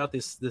anything about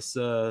this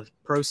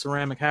pro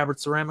ceramic hybrid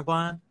ceramic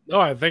line?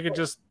 No, I think it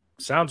just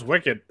sounds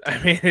wicked.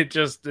 I mean,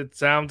 it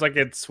sounds like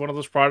it's one of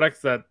those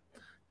products that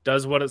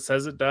does what it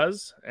says it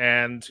does,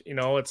 and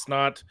it's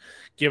not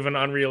given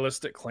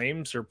unrealistic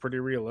claims. They're pretty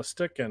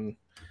realistic, and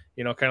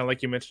kind of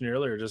like you mentioned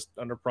earlier, just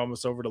under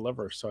promise, over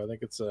deliver. So I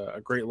think it's a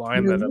great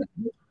line that I'm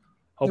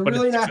hoping they're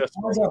really it's not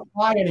hard to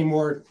apply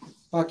anymore,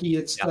 Bucky.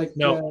 It's that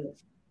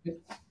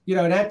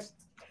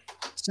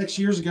 6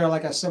 years ago,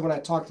 like I said, when I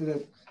talked to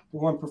the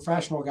one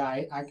professional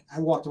guy, I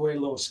walked away a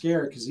little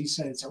scared because he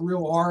said it's a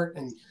real art,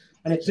 and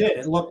it did.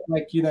 It looked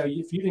like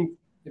if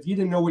you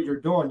didn't know what you're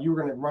doing, you were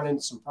going to run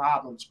into some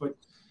problems. But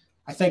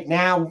I think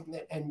now,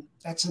 and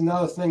that's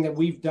another thing that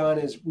we've done,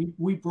 is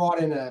we brought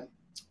in a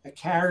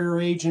carrier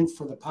agent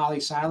for the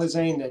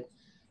polysilazane that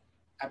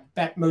I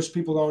bet most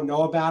people don't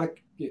know about.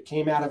 It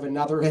came out of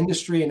another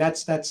industry, and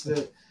that's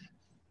the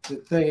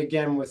thing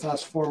again with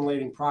us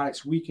formulating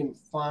products. We can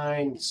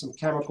find some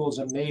chemicals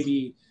that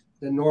maybe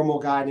the normal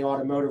guy in the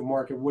automotive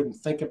market wouldn't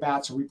think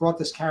about. So we brought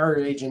this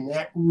carrier agent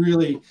that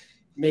really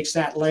makes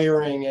that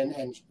layering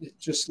and it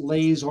just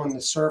lays on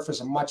the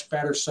surface much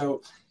better.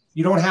 So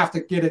you don't have to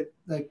get it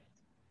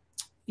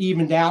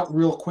evened out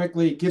real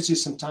quickly. It gives you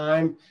some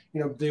time.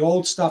 The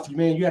old stuff,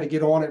 you had to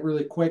get on it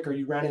really quick or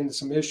you ran into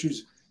some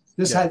issues.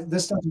 This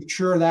doesn't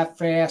cure that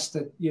fast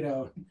that,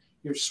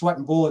 you're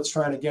sweating bullets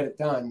trying to get it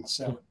done.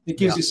 So it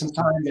gives you some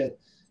time to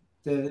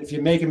if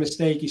you make a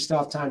mistake, you still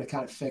have time to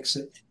kind of fix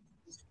it.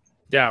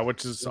 Yeah,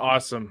 which is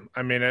awesome.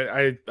 I mean,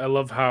 I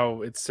love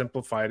how it's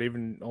simplified,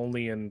 even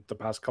only in the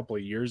past couple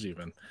of years,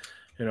 even,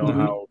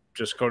 how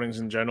just coatings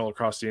in general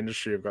across the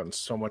industry have gotten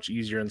so much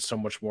easier and so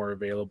much more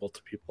available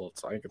to people.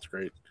 I think it's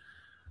great.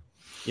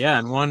 Yeah,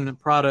 and one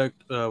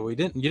product you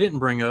didn't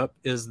bring up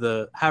is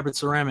the hybrid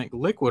ceramic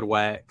liquid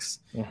wax.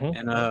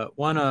 Mm-hmm. And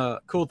one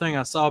cool thing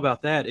I saw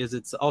about that is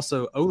it's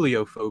also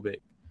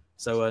oleophobic.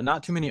 So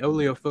not too many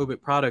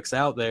oleophobic products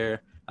out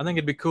there. I think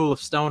it'd be cool if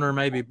Stoner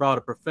maybe brought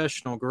a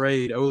professional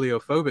grade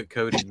oleophobic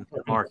coating to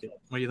the market.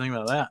 What do you think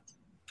about that?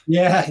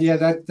 Yeah.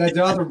 That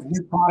the other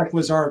new product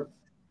was our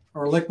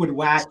liquid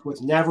wax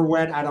with Never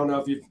Wet. I don't know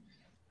if you've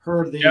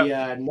heard the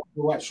Never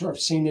Wet, sure,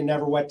 seen the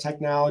Never Wet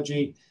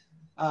technology.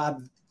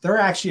 They're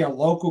actually a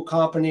local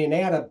company, and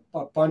they had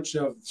a bunch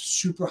of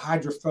super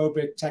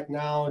hydrophobic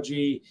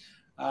technology.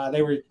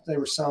 They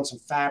were selling some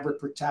fabric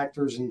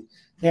protectors, and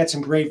they had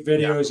some great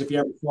videos. If you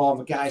ever saw them,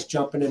 the guys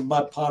jumping in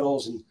mud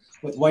puddles and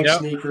with white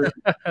sneakers.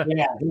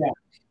 Yeah.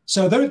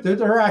 So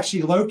they're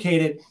actually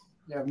located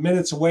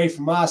minutes away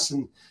from us,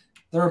 and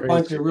they're a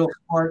bunch of real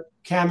smart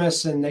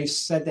chemists. And they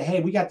said that,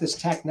 hey, we got this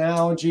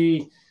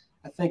technology.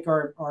 I think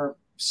our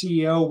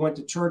CEO went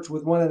to church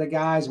with one of the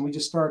guys, and we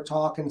just started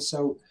talking.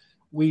 So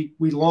we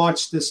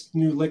launched this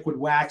new liquid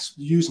wax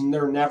using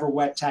their Never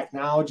Wet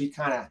technology,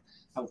 kind of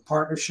a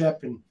partnership,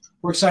 and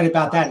we're excited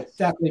about that. It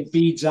definitely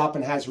beads up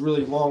and has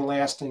really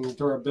long-lasting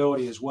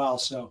durability as well.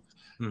 So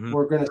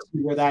we're going to see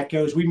where that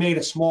goes. We made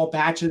a small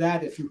batch of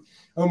that. If you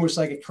almost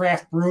like a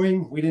craft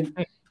brewing, we didn't.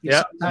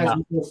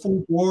 Sometimes we go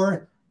full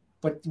bore,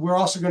 but we're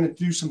also going to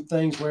do some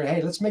things where,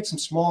 hey, let's make some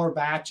smaller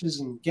batches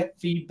and get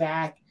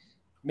feedback.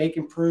 make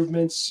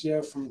improvements,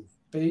 from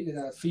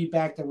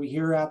feedback that we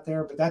hear out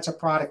there. But that's a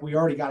product we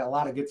already got a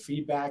lot of good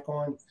feedback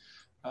on,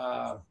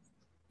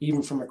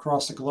 even from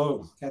across the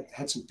globe.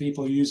 Had some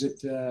people use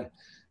it.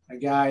 A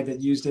guy that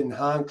used it in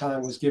Hong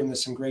Kong was giving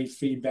us some great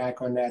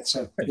feedback on that.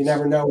 So you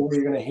never know where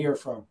you're going to hear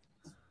from.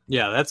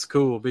 Yeah, that's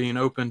cool. Being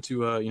open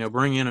to,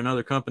 bring in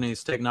another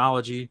company's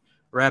technology,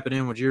 wrap it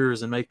in with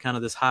yours, and make kind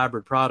of this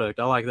hybrid product.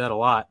 I like that a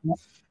lot.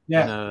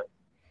 Yeah. And,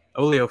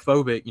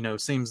 oleophobic,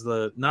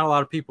 not a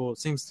lot of people, it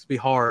seems to be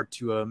hard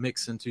to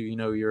mix into,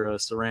 your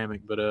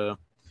ceramic, but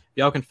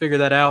y'all can figure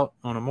that out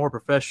on a more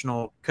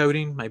professional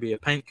coating, maybe a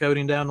paint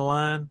coating down the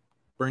line,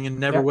 bring in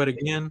Never Wet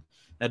Again.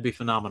 That'd be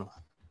phenomenal.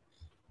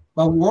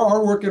 Well,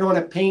 we're working on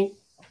a paint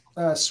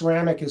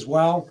ceramic as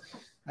well.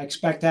 I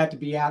expect that to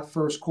be out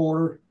first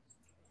quarter,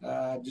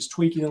 just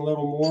tweaking a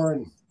little more,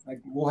 and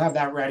we'll have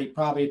that ready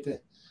probably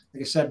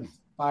like I said,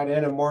 by the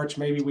end of March.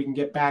 Maybe we can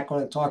get back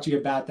on and talk to you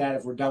about that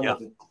if we're done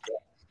with it.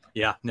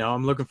 Yeah, no,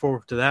 I'm looking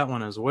forward to that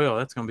one as well.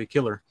 That's going to be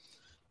killer.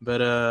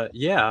 But,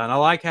 and I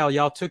like how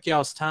y'all took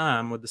y'all's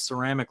time with the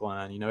ceramic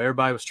line.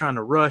 Everybody was trying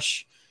to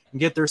rush and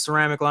get their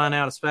ceramic line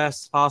out as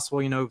fast as possible,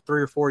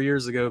 3 or 4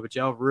 years ago. But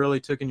y'all really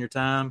took in your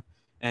time.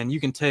 And you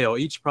can tell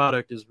each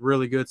product is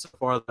really good so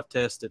far that I've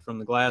tested, from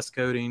the glass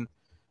coating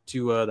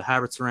to the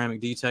hybrid ceramic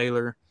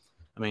detailer.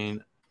 I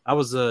mean, I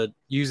was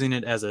using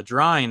it as a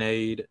drying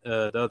aid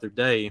the other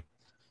day.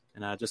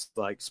 And I just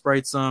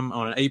sprayed some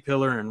on an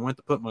A-pillar and went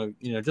to put my,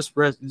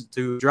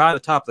 to dry the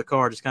top of the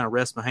car, just kind of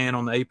rest my hand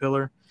on the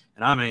A-pillar.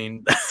 And I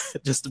mean,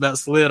 just about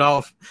slid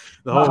off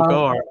the whole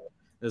car.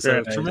 It's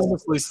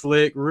tremendously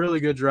slick, really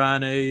good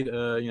drying aid,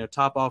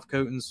 top off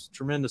coatings,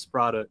 tremendous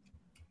product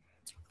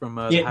from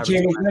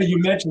Jamie, you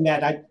mentioned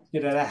that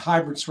that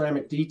hybrid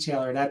ceramic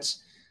detailer.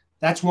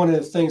 That's one of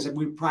the things that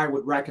we probably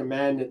would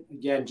recommend.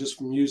 Again, just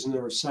from using it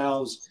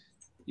ourselves,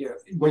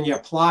 when you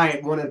apply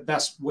it, one of the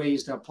best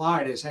ways to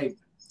apply it is, hey,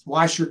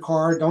 wash your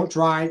car, don't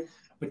dry it,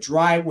 but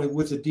dry it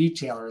with a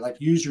detailer.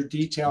 Use your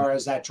detailer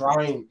as that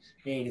drying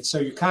aid. So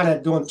you're kind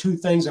of doing two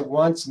things at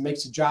once. It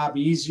makes the job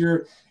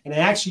easier, and it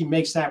actually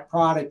makes that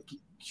product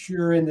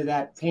cure into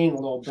that paint a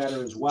little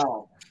better as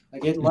well.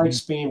 It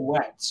likes being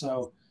wet.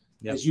 So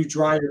as you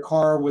dry your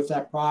car with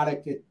that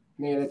product,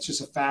 it's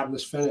just a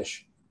fabulous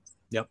finish.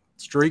 Yep,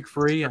 streak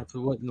free.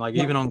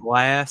 Even on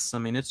glass. I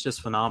mean, it's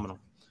just phenomenal.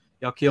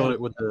 Y'all killed it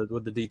with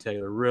the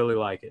detailer. Really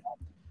like it.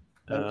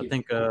 I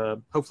think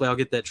hopefully I'll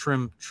get that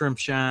trim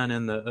shine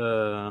in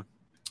the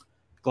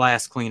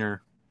glass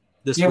cleaner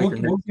this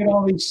week. We'll get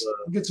all these.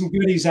 We'll get some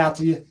goodies out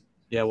to you.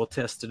 Yeah, we'll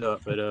test it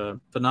up. But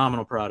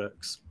phenomenal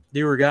products.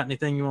 Dewar, got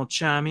anything you want to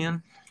chime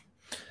in?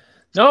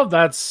 No,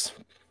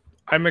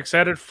 I'm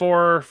excited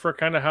for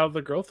kind of how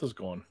the growth is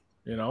going.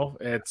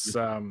 It's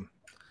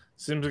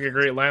seems like a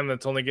great line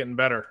that's only getting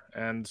better.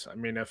 And I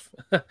mean, if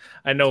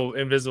I know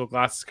invisible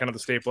glass is kind of the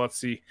staple. Let's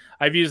see.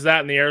 I've used that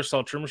in the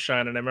aerosol trim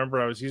shine, and I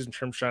remember I was using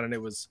trim shine, and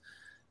it was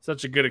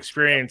such a good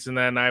experience. And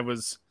then it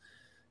was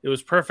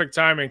perfect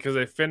timing because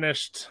I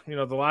finished,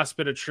 the last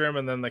bit of trim,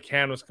 and then the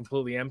can was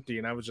completely empty,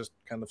 and I was just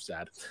kind of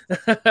sad.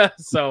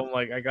 So I'm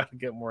like, I got to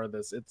get more of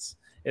this.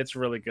 It's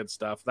really good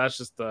stuff. That's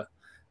just the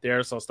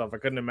aerosol stuff. I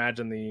couldn't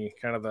imagine the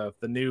kind of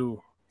the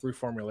new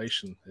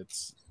reformulation.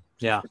 It's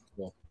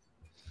cool.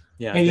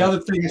 Yeah. And the other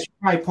thing I should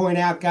probably point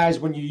out, guys,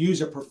 when you use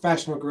a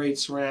professional grade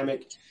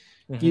ceramic,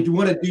 you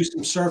want to do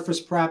some surface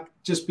prep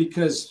just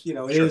because, it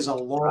is a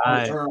long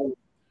term,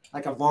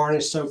 like a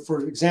varnish. So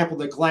for example,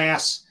 the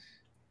glass,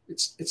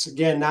 it's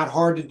again, not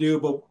hard to do,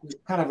 but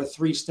kind of a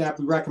 3-step.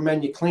 We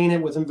recommend you clean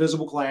it with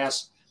invisible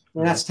glass,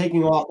 and that's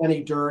taking off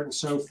any dirt and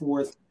so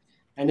forth.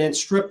 And then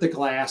strip the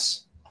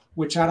glass,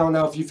 which I don't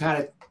know if you've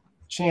had a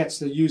chance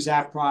to use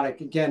that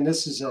product. Again,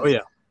 this is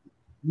a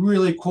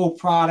really cool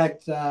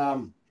product.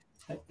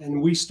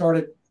 And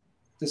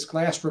this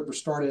glass stripper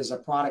started as a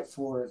product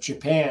for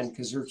Japan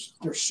because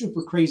they're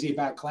super crazy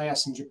about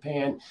glass in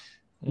Japan,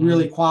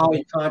 really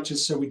quality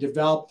conscious. So we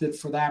developed it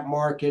for that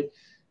market.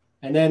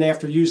 And then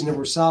after using it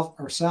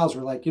ourselves,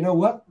 we're like, you know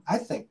what? I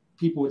think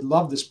people would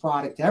love this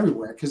product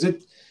everywhere because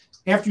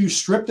after you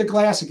strip the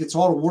glass, it gets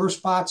all the water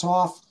spots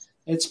off.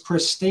 It's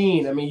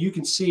pristine. I mean, you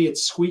can see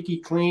it's squeaky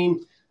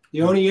clean.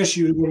 The only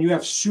issue when you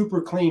have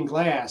super clean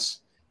glass,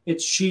 it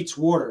sheets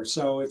water.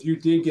 So if you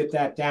did get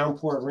that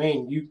downpour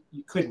rain, you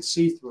couldn't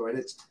see through it.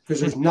 It's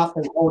because there's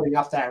nothing holding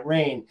up that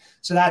rain.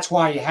 So that's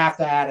why you have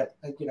to add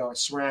a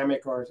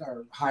ceramic or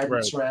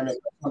hybrid ceramic,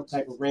 some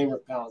type of rain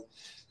repellent.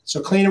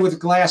 So clean it with a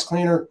glass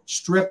cleaner,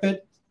 strip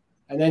it,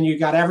 and then you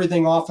got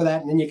everything off of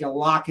that, and then you can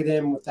lock it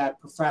in with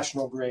that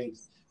professional grade.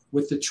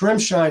 With the Trim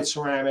Shine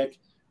ceramic,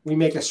 we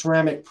make a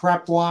ceramic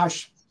prep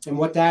wash, and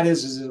what that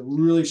is a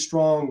really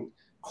strong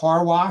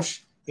car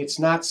wash. It's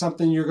not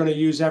something you're going to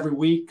use every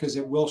week because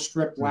it will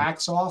strip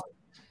wax off.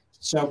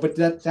 So, but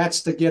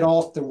that's to get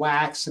off the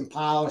wax and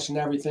polish and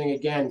everything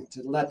again,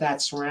 to let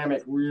that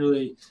ceramic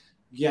really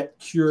get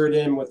cured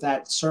in with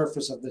that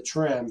surface of the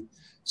trim.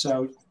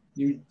 So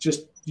you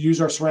just use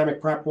our ceramic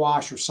prep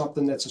wash or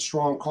something that's a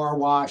strong car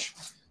wash.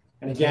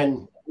 And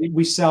again,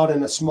 we sell it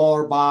in a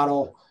smaller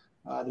bottle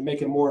to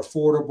make it more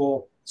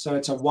affordable. So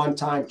it's a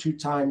one-time,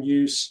 two-time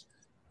use,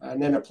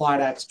 and then apply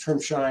that to Trim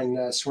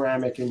Shine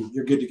ceramic, and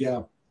you're good to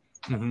go.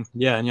 Mm-hmm.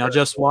 Yeah, and y'all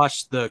just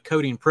watched the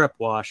coating prep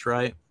wash,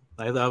 right?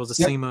 That was a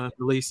SEMA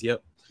release.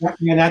 Yep.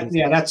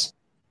 Yeah, that's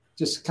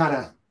just kind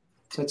of.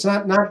 So it's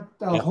not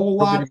a whole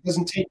lot. It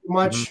doesn't take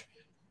much.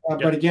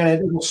 But again,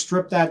 it will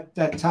strip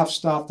that tough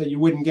stuff that you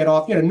wouldn't get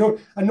off. A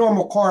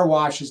normal car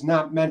wash is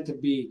not meant to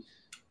be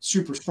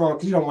super strong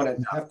because you don't want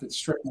to have to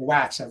strip the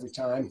wax every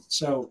time.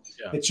 So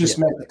it's just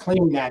meant to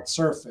clean that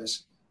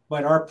surface.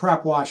 But our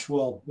prep wash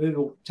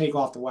it'll take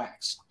off the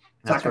wax.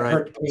 It's not going to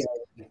hurt the clean.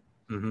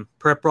 Mm-hmm.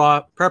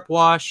 Prep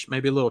wash,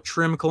 maybe a little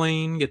trim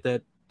clean. Get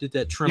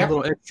that trim a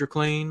little extra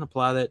clean.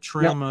 Apply that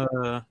trim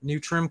new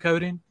trim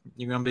coating.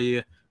 You're going to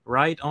be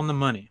right on the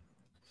money.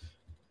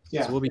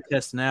 Yeah. So we'll be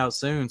testing out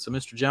soon. So,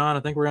 Mr. John, I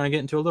think we're going to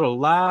get into a little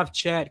live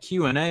chat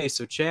Q&A.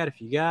 So, Chad,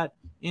 if you got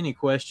any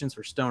questions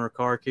for Stoner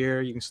Car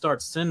Care, you can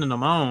start sending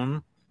them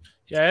on.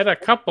 Yeah, I had a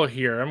couple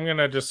here. I'm going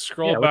to just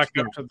scroll back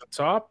up to the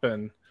top.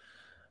 And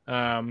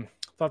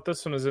thought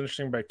this one was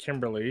interesting by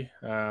Kimberly.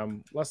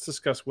 Let's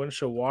discuss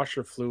windshield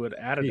washer fluid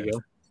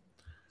additive.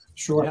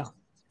 Sure. Yeah.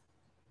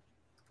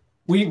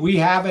 We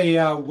have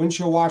a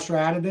windshield washer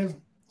additive,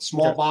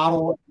 small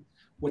bottle.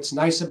 What's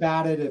nice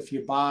about it, if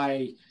you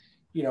buy –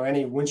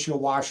 any windshield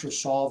washer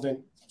solvent,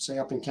 say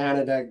up in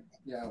Canada,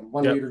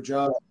 1 liter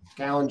jug,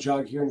 gallon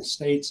jug here in the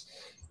States,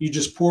 you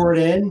just pour it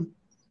in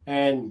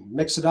and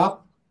mix it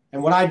up.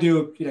 And what I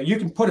do, you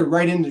can put it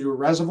right into your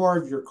reservoir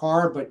of your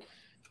car, but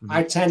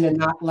I tend to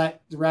not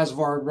let the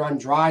reservoir run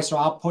dry. So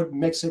I'll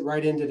mix it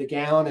right into the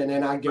gallon, and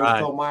then I go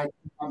fill my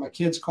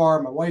kid's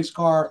car, my wife's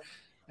car.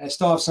 I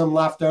still have some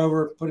left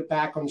over, put it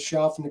back on the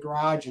shelf in the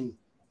garage and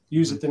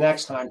use it the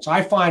next time. So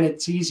I find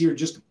it's easier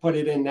just to put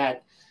it in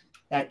that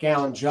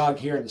gallon jug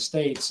here in the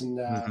States, and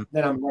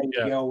then I'm ready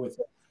to go with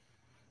it.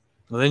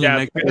 Well, then you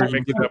make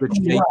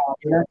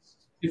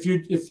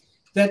sure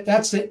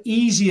that's the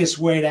easiest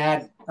way to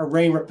add a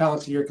rain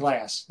repellent to your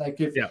glass.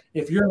 Like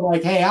if you're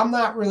like, hey, I'm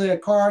not really a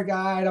car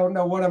guy, I don't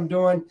know what I'm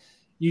doing,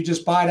 you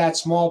just buy that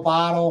small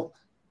bottle,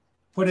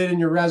 put it in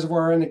your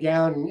reservoir in the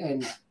gallon,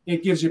 and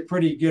it gives you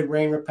pretty good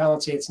rain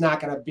repellency. It's not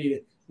going to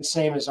be the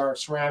same as our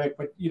ceramic,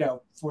 but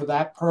for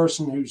that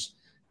person who's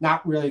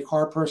not really a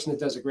car person, it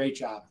does a great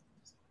job.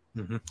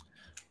 Mm-hmm.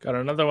 Got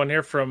another one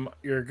here from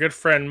your good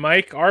friend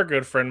Mike, our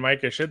good friend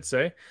Mike, I should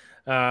say.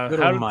 How did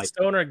the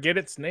Stoner get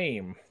its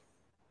name?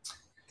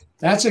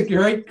 That's a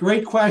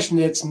great question.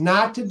 It's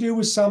not to do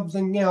with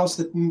something else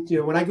that,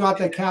 when I go out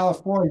to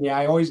California,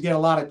 I always get a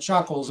lot of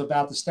chuckles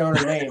about the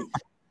Stoner name.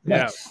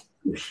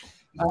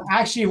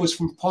 Actually, it was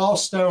from Paul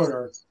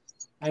Stoner.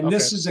 And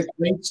this is a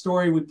great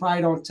story. We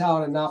probably don't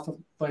tell it enough,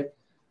 but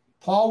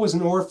Paul was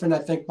an orphan, I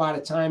think, by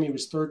the time he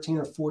was 13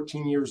 or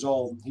 14 years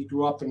old. He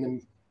grew up in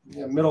the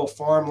middle of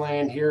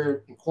farmland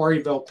here in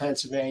Quarryville,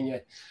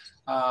 Pennsylvania.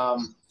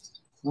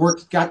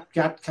 Worked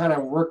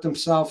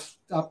himself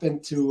up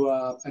into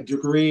a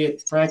degree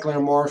at Franklin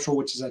and Marshall,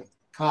 which is a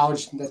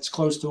college that's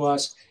close to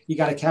us. He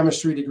got a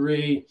chemistry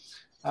degree.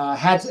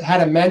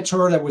 Had a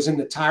mentor that was in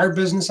the tire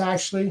business,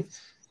 actually.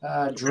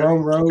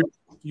 Jerome Road,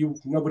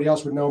 nobody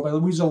else would know, but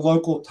he was a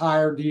local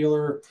tire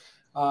dealer.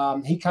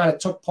 He kind of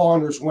took Paul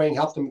under his wing,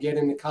 helped him get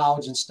into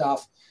college and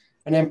stuff.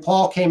 And then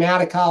Paul came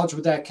out of college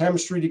with that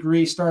chemistry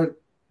degree, started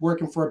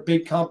working for a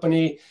big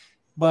company,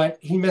 but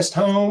he missed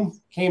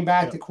home, came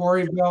back to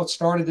Quarryville,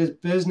 started his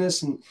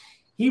business, and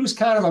he was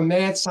kind of a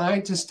mad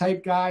scientist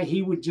type guy.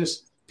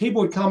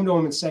 People would come to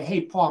him and say,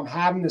 hey, Paul, I'm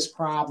having this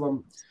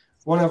problem.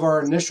 One of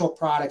our initial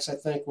products, I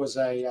think, was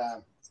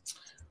a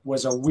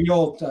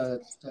wheel,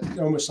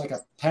 almost like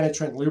a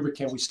penetrant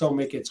lubricant. We still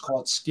make it. It's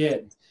called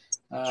Skid.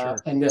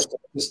 And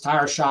this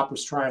tire shop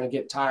was trying to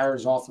get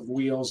tires off of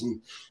wheels,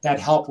 and that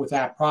helped with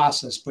that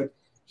process. But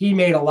he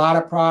made a lot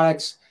of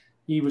products.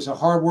 He was a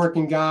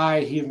hardworking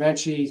guy. He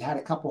eventually had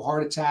a couple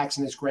heart attacks,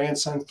 and his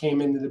grandson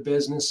came into the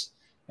business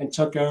and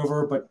took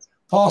over. But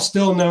Paul's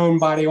still known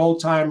by the old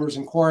timers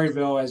in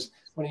Quarryville as,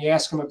 when you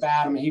ask him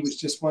about him, he was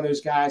just one of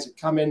those guys that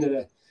come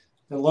into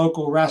the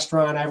local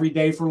restaurant every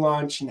day for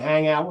lunch and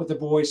hang out with the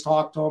boys,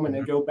 talk to them, and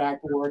then go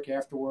back to work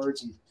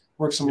afterwards and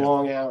work some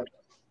long hours.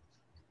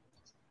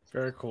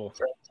 Very cool.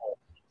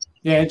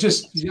 Yeah,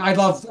 I've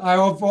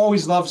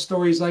always loved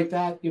stories like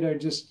that.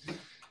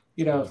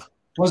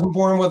 Wasn't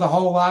born with a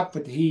whole lot,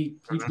 but he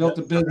built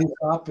the business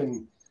up,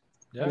 and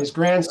his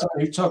grandson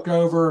who took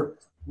over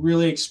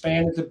really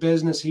expanded the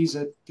business. He's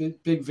a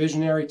big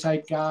visionary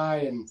type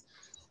guy, and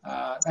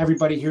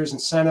everybody here is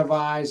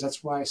incentivized.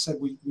 That's why I said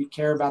we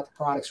care about the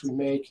products we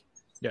make.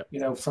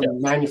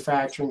 From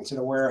manufacturing to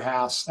the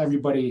warehouse,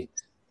 everybody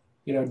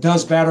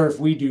does better if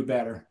we do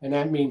better, and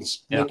that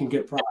means making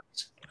good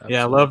products.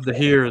 Yeah, I love to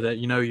hear that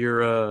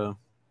your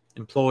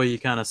employee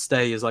kind of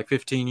stay is like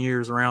 15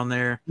 years around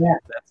there.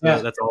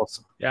 That's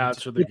awesome. Yeah,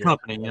 it's really good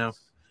company,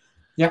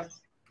 Yep.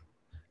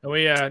 And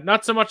we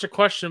not so much a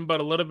question, but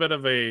a little bit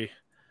of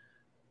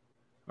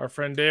our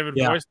friend David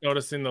Boyce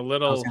noticing the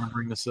little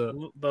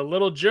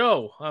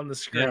Joe on the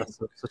screen. Yeah,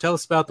 so tell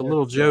us about the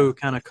Little Joe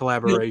kind of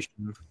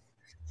collaboration.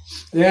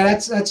 Yeah,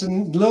 that's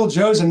Little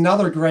Joe's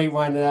another great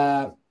one.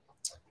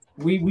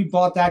 We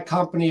bought that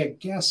company, I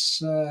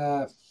guess,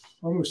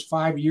 almost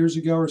 5 years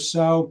ago or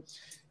so.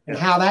 And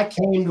how that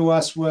came to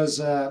us was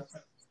a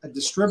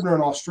distributor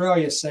in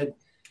Australia said,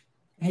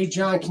 "Hey,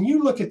 John, can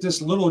you look at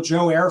this Little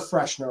Joe air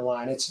freshener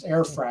line? It's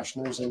air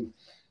fresheners,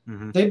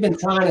 and they've been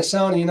trying to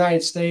sell in the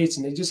United States,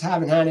 and they just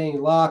haven't had any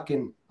luck.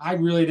 And I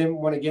really didn't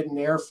want to get in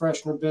the air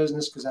freshener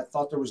business because I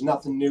thought there was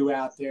nothing new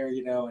out there,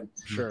 And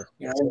Sure,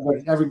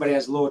 everybody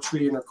has a little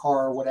tree in their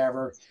car or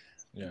whatever.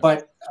 Yeah.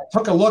 But I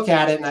took a look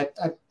at it, and I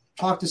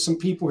talked to some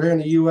people here in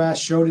the U.S.,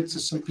 showed it to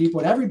some people,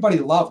 and everybody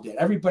loved it.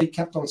 Everybody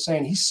kept on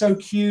saying he's so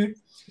cute.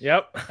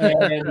 Yep.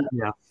 And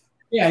yeah.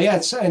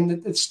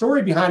 And the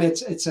story behind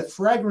it, it's a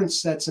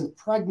fragrance that's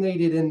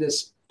impregnated in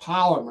this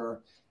polymer,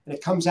 and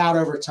it comes out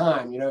over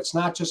time. It's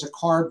not just a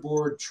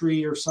cardboard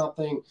tree or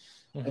something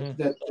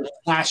that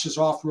flashes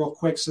off real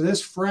quick. So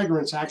this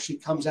fragrance actually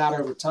comes out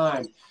over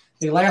time.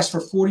 They last for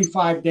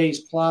 45 days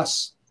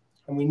plus,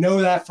 and we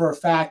know that for a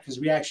fact because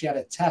we actually had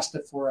to test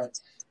it for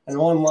an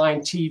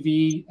online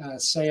TV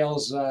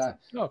sales.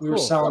 We were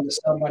selling to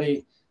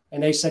somebody,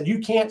 and they said, you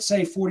can't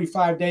say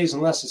 45 days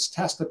unless it's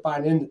tested by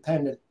an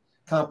independent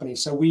company.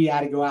 So we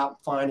had to go out and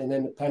find an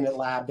independent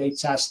lab. They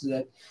tested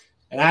it.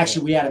 And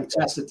actually, we had them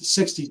test it to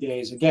 60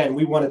 days. Again,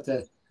 we wanted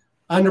to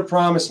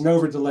under-promise and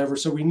over-deliver,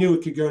 so we knew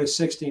it could go to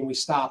 60, and we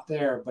stopped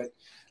there. But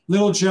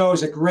Little Joe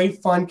is a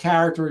great, fun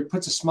character. He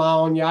puts a smile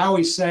on you. I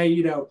always say,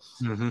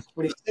 when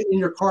he's sitting in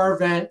your car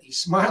vent, he's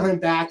smiling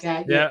back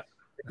at you. Yeah.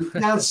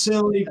 It sounds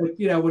silly,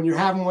 but, when you're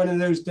having one of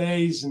those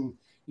days and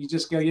you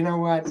just go, you know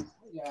what,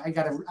 I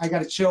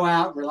gotta chill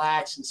out,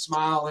 relax, and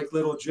smile like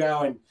Little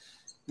Joe. And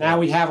now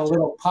we have a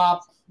little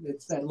pup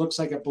that looks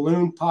like a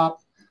balloon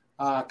pup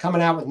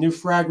coming out with new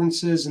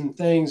fragrances and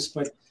things.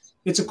 But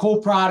it's a cool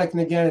product.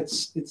 And again,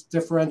 it's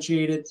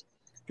differentiated.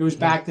 Goes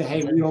back to,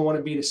 hey, we don't want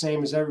to be the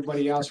same as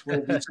everybody else. We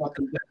want to do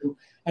something different.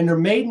 And they're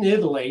made in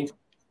Italy,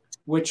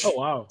 which, oh,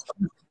 wow.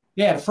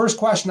 Yeah, the first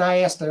question I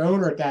asked the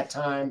owner at that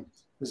time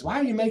was, why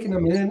are you making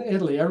them in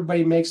Italy?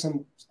 Everybody makes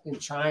them in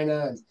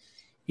China. And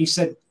he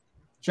said,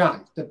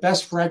 John, the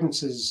best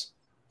fragrances,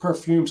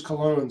 perfumes,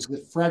 colognes,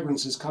 the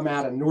fragrances come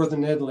out of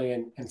northern Italy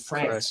and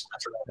France.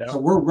 Right. So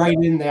we're right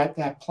in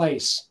that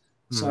place.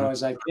 So I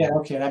was like, yeah,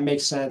 okay, that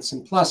makes sense.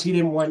 And plus, he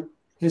didn't want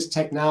his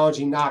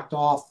technology knocked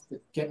off,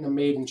 getting them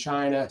made in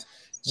China.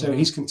 So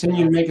he's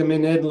continued to make them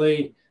in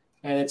Italy,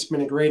 and it's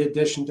been a great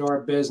addition to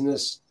our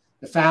business.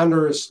 The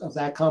founder of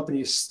that company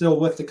is still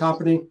with the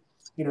company.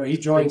 He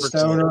joined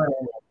Stoner.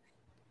 And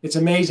it's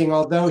amazing.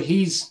 Although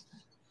he's,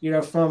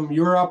 from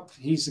Europe,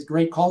 he's a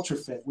great culture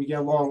fit. We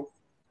get along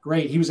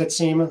great. He was at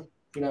SEMA.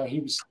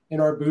 He was in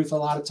our booth a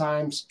lot of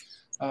times.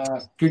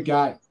 Good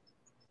guy.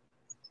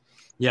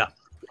 Yeah.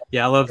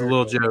 Yeah, I love the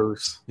Little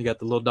Joes. You got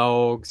the little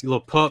dogs, little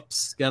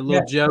pups. Got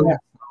Little Joe. Yeah.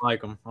 I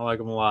like them. I like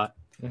them a lot.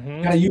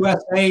 Got a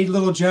USA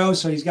Little Joe,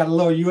 so he's got a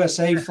little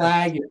USA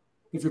flag.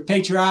 If you're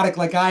patriotic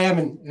like I am,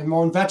 and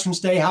on Veterans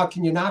Day, how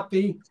can you not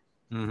be?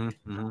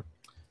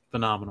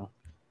 Phenomenal.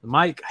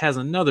 Mike has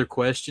another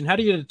question. How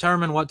do you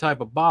determine what type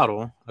of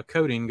bottle a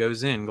coating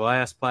goes in?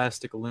 Glass,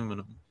 plastic,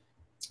 aluminum?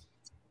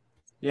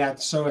 Yeah,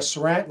 so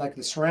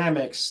the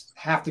ceramics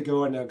have to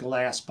go in a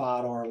glass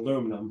bottle or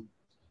aluminum.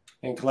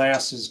 And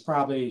glass is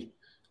probably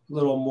a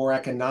little more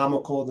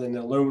economical than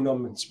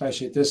aluminum,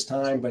 especially at this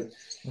time. But,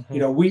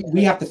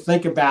 we have to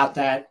think about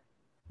that.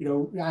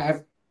 I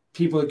have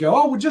people that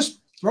go, we'll just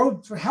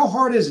how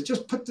hard is it?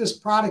 Just put this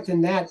product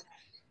in that.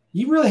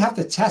 You really have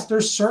to test.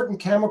 There's certain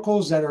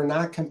chemicals that are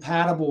not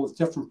compatible with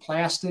different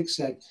plastics.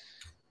 That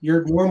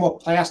your normal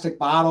plastic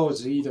bottle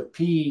is either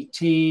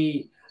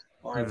PET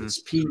or if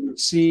it's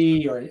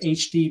PVC or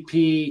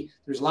HDP.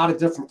 There's a lot of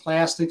different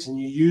plastics, and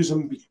you use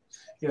them.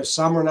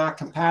 Some are not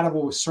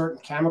compatible with certain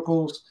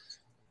chemicals.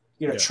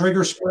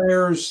 Trigger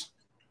sprayers,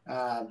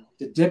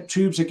 the dip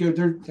tubes that go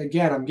there.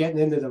 Again, I'm getting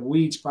into the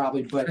weeds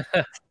probably, but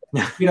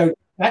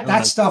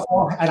that stuff.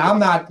 And I'm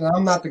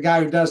not the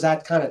guy who does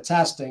that kind of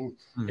testing.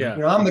 Yeah.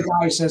 I'm the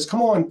guy who says,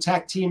 "Come on,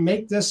 tech team,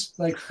 make this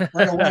like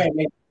right away.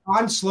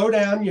 Slow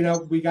down.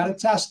 We got to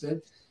test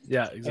it."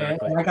 Yeah,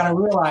 exactly. And I got to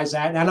realize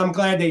that, and I'm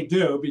glad they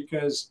do,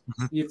 because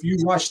if you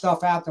rush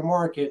stuff out to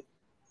market,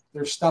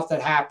 there's stuff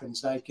that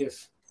happens. Like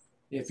if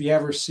you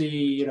ever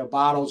see,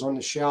 bottles on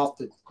the shelf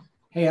that,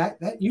 hey,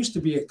 that used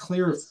to be a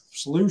clear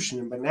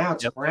solution, but now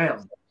it's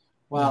brown.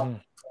 Well,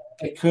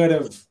 it could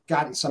have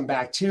gotten some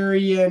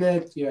bacteria in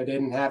it.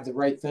 Didn't have the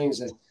right things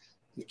to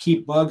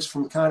keep bugs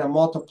from kind of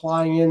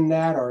multiplying in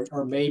that,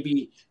 or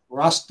maybe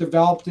rust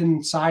developed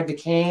inside the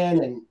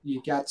can and you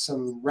got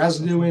some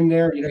residue in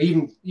there.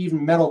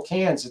 Even metal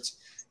cans, it's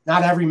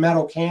not every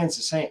metal can's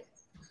the same.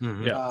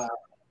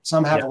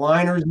 Some have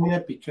liners in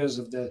it because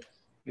of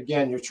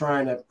again, you're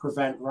trying to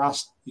prevent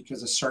rust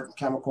because a certain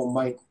chemical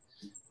might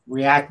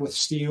react with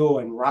steel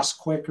and rust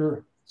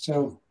quicker.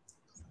 So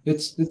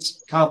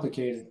it's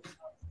complicated.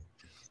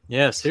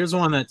 Yes, here's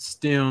one that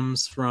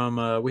stems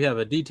from we have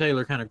a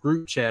detailer kind of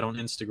group chat on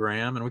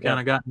Instagram, and we kind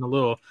of got in a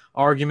little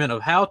argument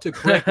of how to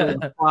correctly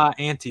apply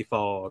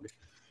anti-fog.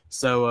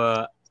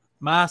 So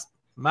my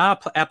my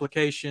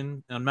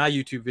application on my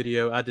YouTube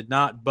video, I did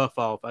not buff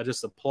off. I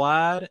just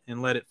applied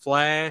and let it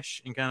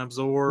flash and kind of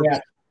absorb. Yeah.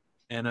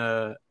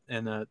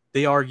 And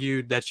they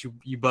argued that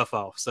you buff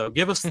off. So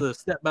give us the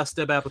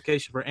step-by-step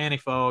application for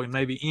anti-fog and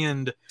maybe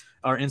end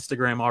our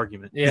Instagram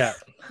argument. Yeah.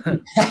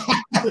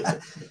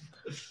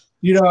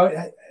 You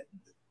know,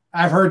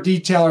 I've heard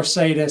detailers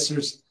say this.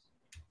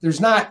 There's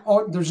not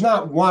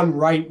one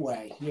right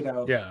way. You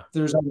know, Yeah.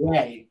 There's a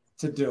way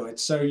to do it.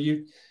 So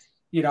you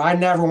know, I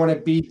never want to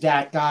be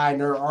that guy.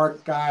 And there are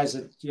guys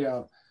that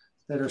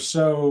that are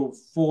so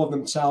full of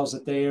themselves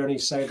that they only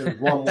say there's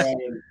one way,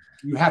 and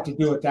you have to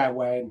do it that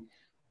way. And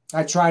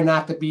I try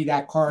not to be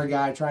that car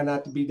guy. I try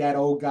not to be that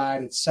old guy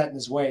that's set in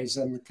his ways,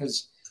 and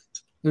because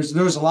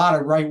there's a lot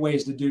of right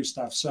ways to do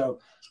stuff. So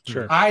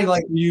Sure. I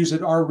like to use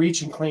our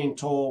reach and clean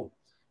tool,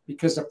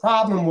 because the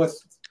problem with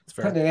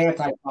putting an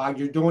anti-fog,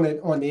 you're doing it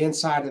on the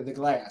inside of the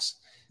glass.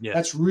 Yeah.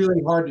 That's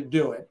really hard to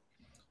do it.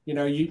 You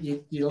know,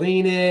 you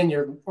lean in,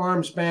 your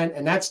arms bent,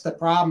 and that's the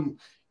problem.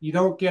 You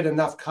don't get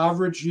enough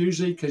coverage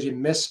usually because you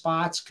miss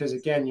spots. Because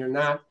again, you're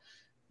not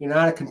a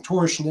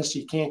contortionist.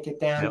 You can't get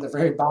down to the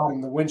very bottom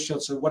of the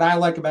windshield. So what I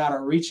like about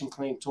our reach and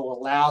clean tool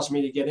allows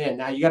me to get in.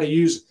 Now you got to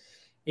use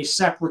a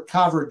separate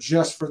cover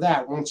just for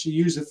that. Once you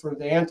use it for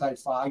the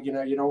anti-fog, you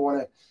don't want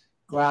to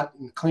go out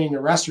and clean the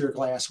rest of your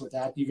glass with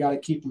that. You got to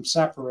keep them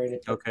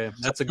separated. Okay,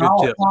 that's a good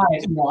tip.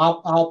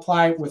 I'll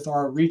apply it with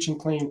our reach and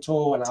clean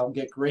tool, and I'll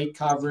get great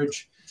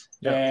coverage.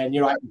 Yeah.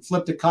 And I can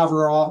flip the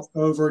cover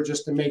over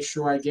just to make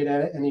sure I get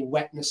any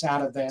wetness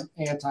out of the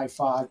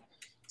anti-fog.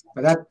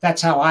 But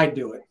that's how I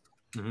do it.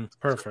 Mm-hmm.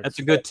 Perfect. That's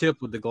a good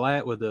tip with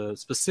a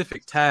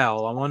specific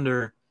towel. I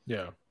wonder,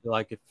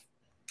 like if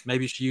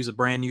maybe you should use a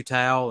brand new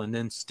towel and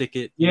then stick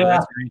it.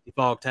 That's your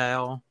anti-fog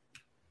towel.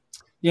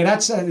 Yeah,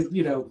 that's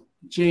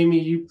Jamie.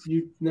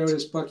 You know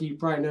this, Bucky. You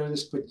probably know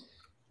this, but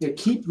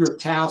keep your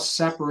towel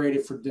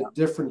separated for the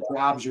different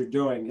jobs you're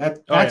doing.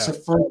 That's a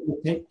first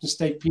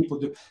mistake people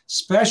do,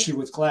 especially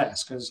with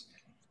glass, because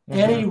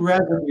any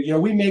residue.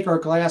 We make our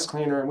glass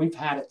cleaner, and we've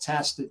had it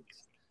tested,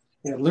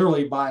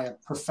 literally by a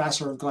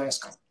professor of glass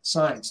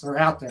science. They're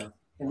out there,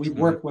 and we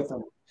work with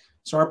them.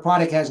 So our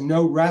product has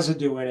no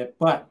residue in it,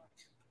 but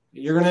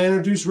you're going to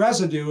introduce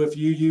residue if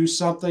you use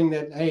something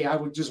that, hey, I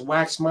would just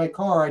wax my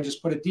car. I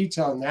just put a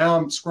detail. Now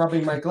I'm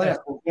scrubbing my glass.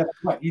 Well, guess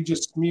what? You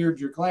just smeared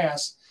your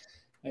glass.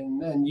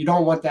 And you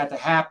don't want that to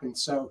happen.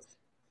 So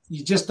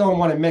you just don't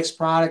want to mix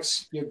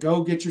products.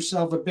 Go get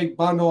yourself a big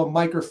bundle of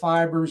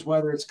microfibers,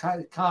 whether it's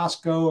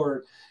Costco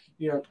or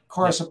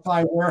Car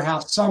Supply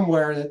Warehouse,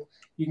 somewhere that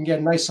you can get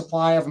a nice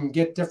supply of them,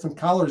 get different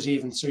colors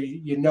even, so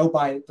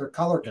by their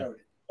color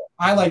coded.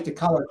 I like to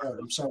color code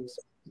them, so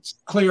it's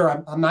clear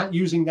I'm not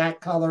using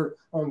that color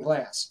on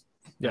glass.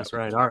 That's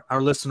right.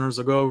 Our listeners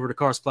will go over to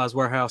Car Supplies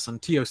Warehouse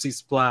and TOC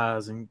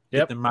Supplies and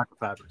get them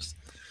microfibers.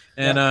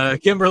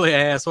 And Kimberly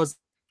asked, what's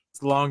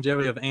the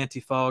longevity of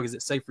anti-fog? Is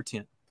it safe for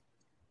tint?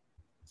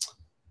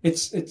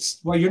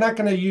 Well, you're not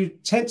going to use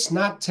tint's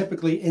not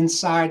typically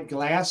inside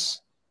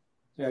glass.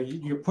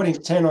 You're putting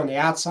tint on the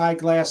outside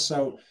glass,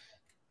 so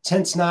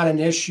tint's not an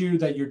issue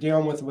that you're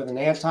dealing with an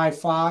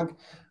anti-fog.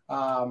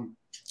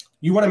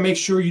 You want to make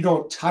sure you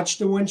don't touch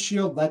the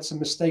windshield. That's a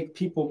mistake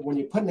people, when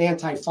you put an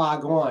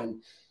anti-fog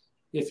on,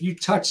 if you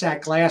touch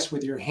that glass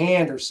with your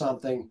hand or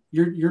something,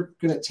 you're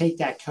going to take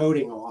that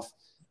coating off,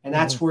 and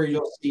that's where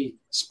you'll see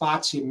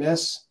spots you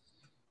miss.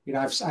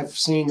 I've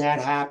seen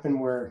that happen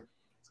where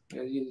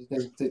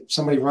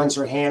somebody runs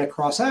their hand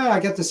across. I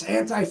got this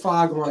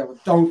anti-fog on.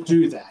 Don't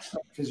do that,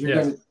 because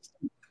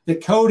the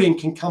coating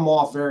can come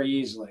off very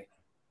easily.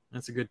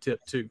 That's a good tip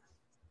too.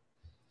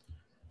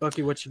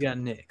 Bucky, what you got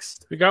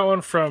next? We got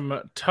one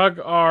from Tug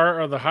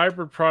R. Are the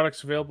hybrid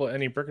products available at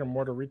any brick and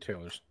mortar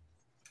retailers?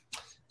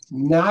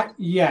 Not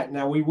yet.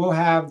 Now we will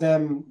have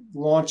them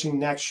launching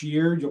next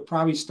year. You'll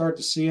probably start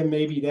to see them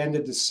maybe the end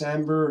of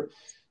December,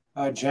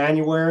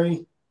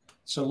 January.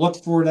 So look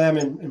for them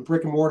in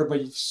brick and mortar,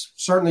 but you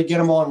certainly get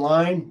them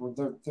online.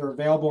 They're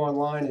available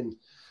online and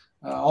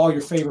all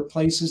your favorite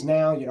places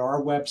now.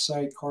 Our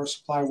website, Car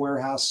Supply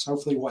Warehouse.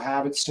 Hopefully we'll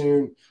have it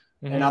soon,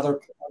 and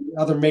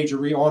other major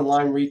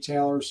online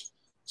retailers.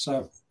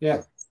 So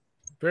yeah,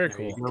 very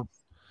cool.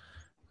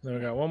 Then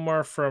we got one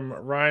more from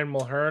Ryan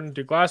Mulhern.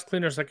 Do glass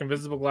cleaners like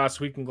Invisible Glass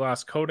weaken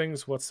glass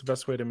coatings? What's the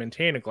best way to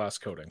maintain a glass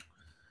coating?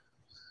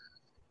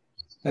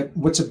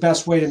 What's the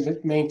best way to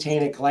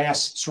maintain a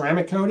glass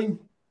ceramic coating?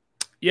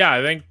 Yeah,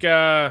 I think,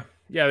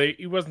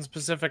 he wasn't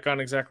specific on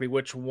exactly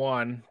which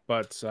one,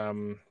 but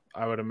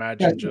I would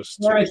imagine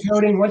just ceramic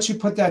coating. Once you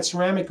put that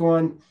ceramic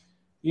on,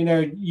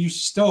 you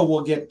still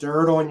will get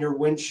dirt on your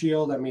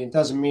windshield. I mean, it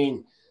doesn't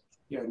mean,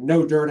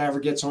 no dirt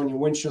ever gets on your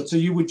windshield. So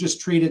you would just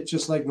treat it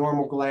just like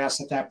normal glass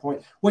at that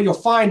point. What you'll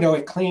find, though,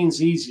 it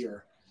cleans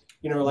easier.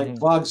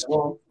 Bugs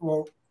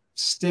won't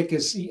stick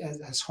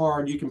as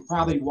hard. You can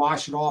probably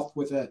wash it off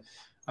with a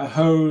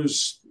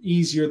hose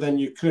easier than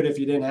you could if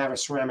you didn't have a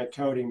ceramic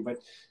coating. But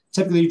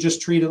typically you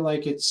just treat it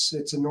like it's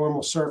a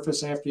normal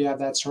surface after you have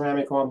that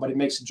ceramic on, but it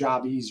makes the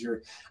job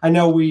easier. I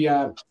know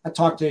I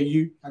talked to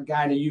a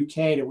guy in the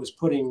UK that was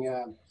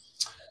putting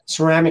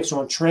ceramics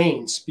on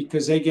trains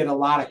because they get a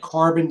lot of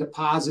carbon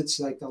deposits,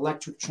 like the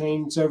electric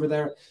trains over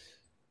there.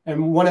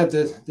 And one of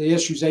the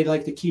issues, they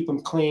like to keep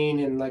them clean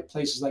in like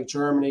places like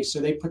Germany. So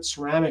they put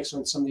ceramics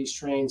on some of these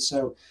trains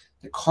so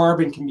the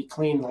carbon can be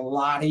cleaned a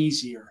lot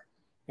easier.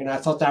 And I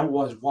thought that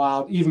was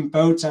wild. Even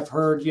boats, I've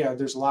heard,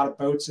 there's a lot of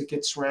boats that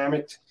get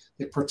ceramic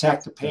that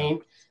protect the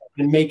paint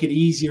and make it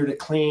easier to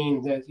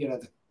clean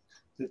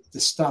the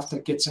stuff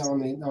that gets on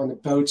the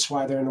boats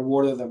while they're in the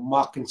water, the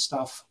muck and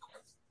stuff.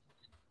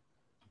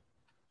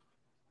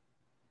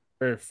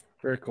 Very,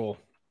 very cool.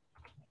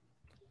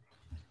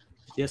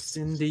 Yes,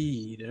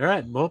 indeed. All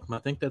right. Well, I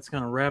think that's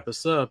going to wrap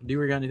us up. Do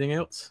we got anything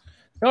else?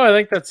 No, I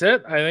think that's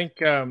it. I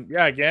think,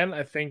 again,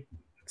 I think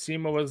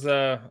SEMA was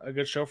a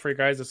good show for you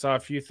guys. I saw a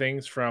few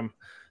things from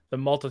the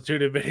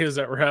multitude of videos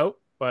that were out,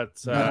 but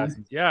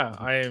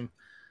I'm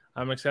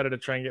excited to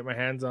try and get my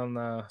hands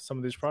on some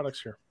of these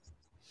products here.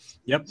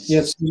 Yep.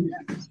 Yes.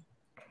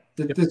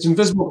 This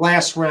invisible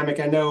glass ceramic,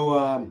 I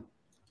know you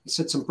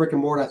said some brick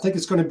and mortar. I think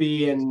it's going to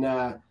be in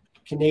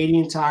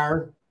Canadian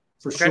Tire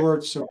for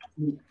sure. So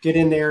get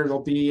in there. It'll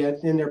be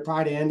in there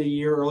probably the end of the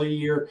year, early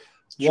year.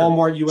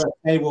 Walmart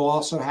USA will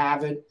also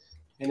have it.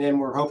 And then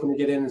we're hoping to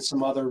get in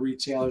some other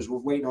retailers. We're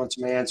waiting on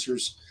some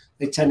answers.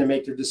 They tend to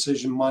make their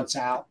decision months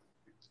out.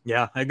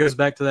 Yeah, it goes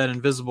back to that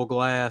invisible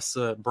glass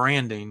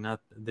branding.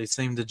 They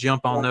seem to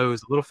jump on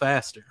those a little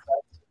faster.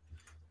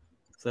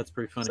 So that's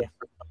pretty funny.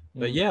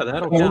 But yeah,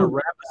 that'll kind of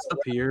wrap us up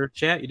here.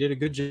 Chat, you did a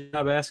good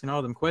job asking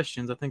all them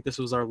questions. I think this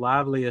was our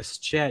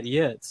liveliest chat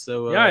yet.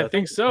 So I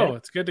think so.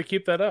 It's good to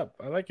keep that up.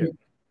 I like it.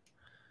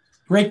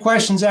 Great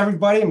questions,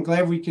 everybody. I'm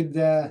glad we could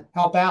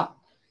help out.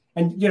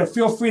 And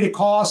feel free to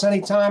call us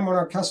anytime on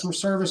our customer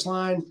service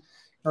line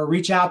or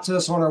reach out to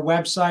us on our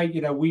website.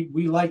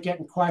 We like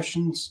getting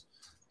questions.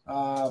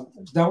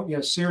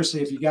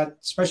 Seriously, if you got,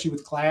 especially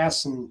with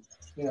glass and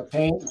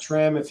paint and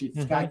trim, if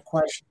you've got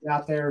questions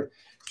out there,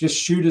 just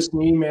shoot us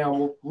an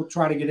email. We'll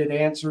try to get it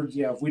answered.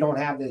 If we don't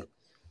have the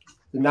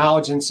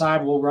knowledge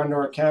inside, we'll run to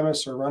our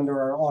chemist or run to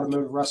our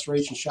automotive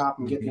restoration shop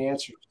and get the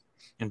answers.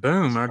 And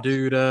boom, our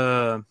dude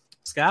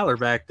Skylar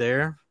back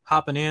there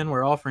hopping in.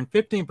 We're offering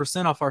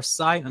 15% off our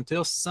site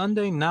until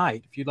Sunday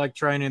night. If you'd like to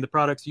try any of the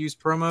products, use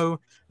promo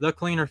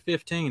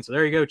TheCleaner15. So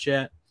there you go,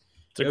 chat.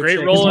 It's a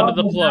great roll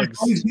into the plugs.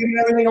 He's giving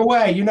everything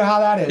away. You know how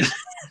that is.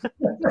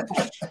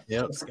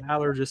 Yep,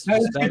 Skylar just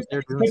back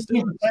there doing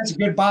stuff. That's a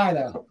good buy,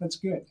 though. That's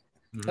good.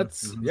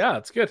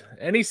 It's good.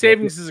 Any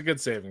savings is a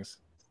good savings.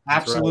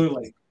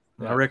 Absolutely.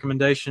 Right. My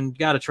recommendation: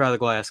 got to try the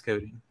glass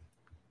coating.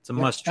 It's a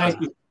must try.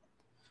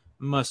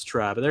 Must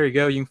try. But there you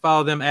go. You can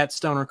follow them at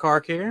Stoner Car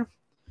Care.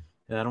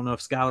 I don't know if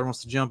Skylar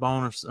wants to jump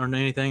on or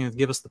anything and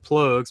give us the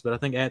plugs, but I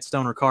think at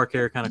Stoner Car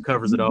Care kind of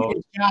covers it all.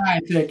 I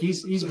think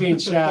he's being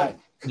shy.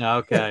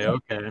 Okay. Well,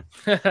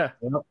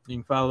 you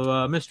can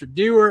follow Mr.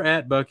 Dewar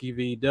at Bucky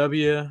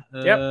VW.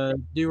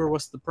 Dewar,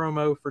 what's the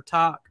promo for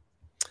Talk?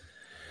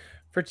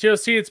 For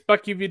TOC, it's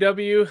Bucky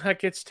VW. That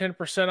gets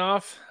 10%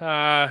 off.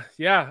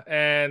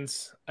 And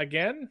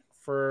again,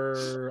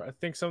 for I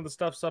think some of the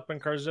stuff's up in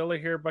Carzilla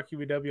here, Bucky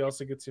VW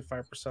also gets you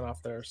 5%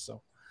 off there.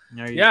 So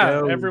there you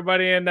go.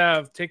 Everybody, and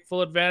take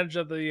full advantage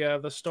of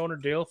the Stoner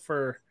deal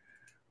for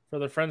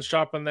the friends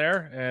shopping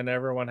there, and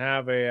everyone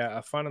have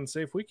a fun and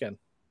safe weekend.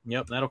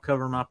 Yep, that'll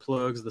cover my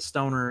plugs. The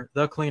Stoner,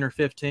 The Cleaner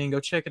 15. Go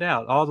check it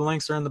out. All the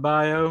links are in the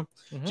bio.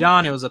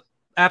 John, it was an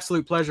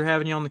absolute pleasure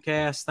having you on the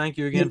cast. Thank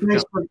you again.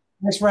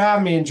 Thanks for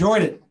having me.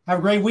 Enjoyed it. Have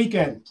a great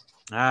weekend.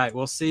 All right,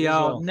 we'll see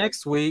y'all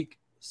next week.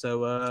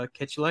 So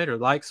catch you later.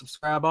 Like,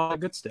 subscribe, all that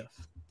good stuff.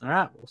 All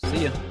right, we'll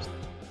see you.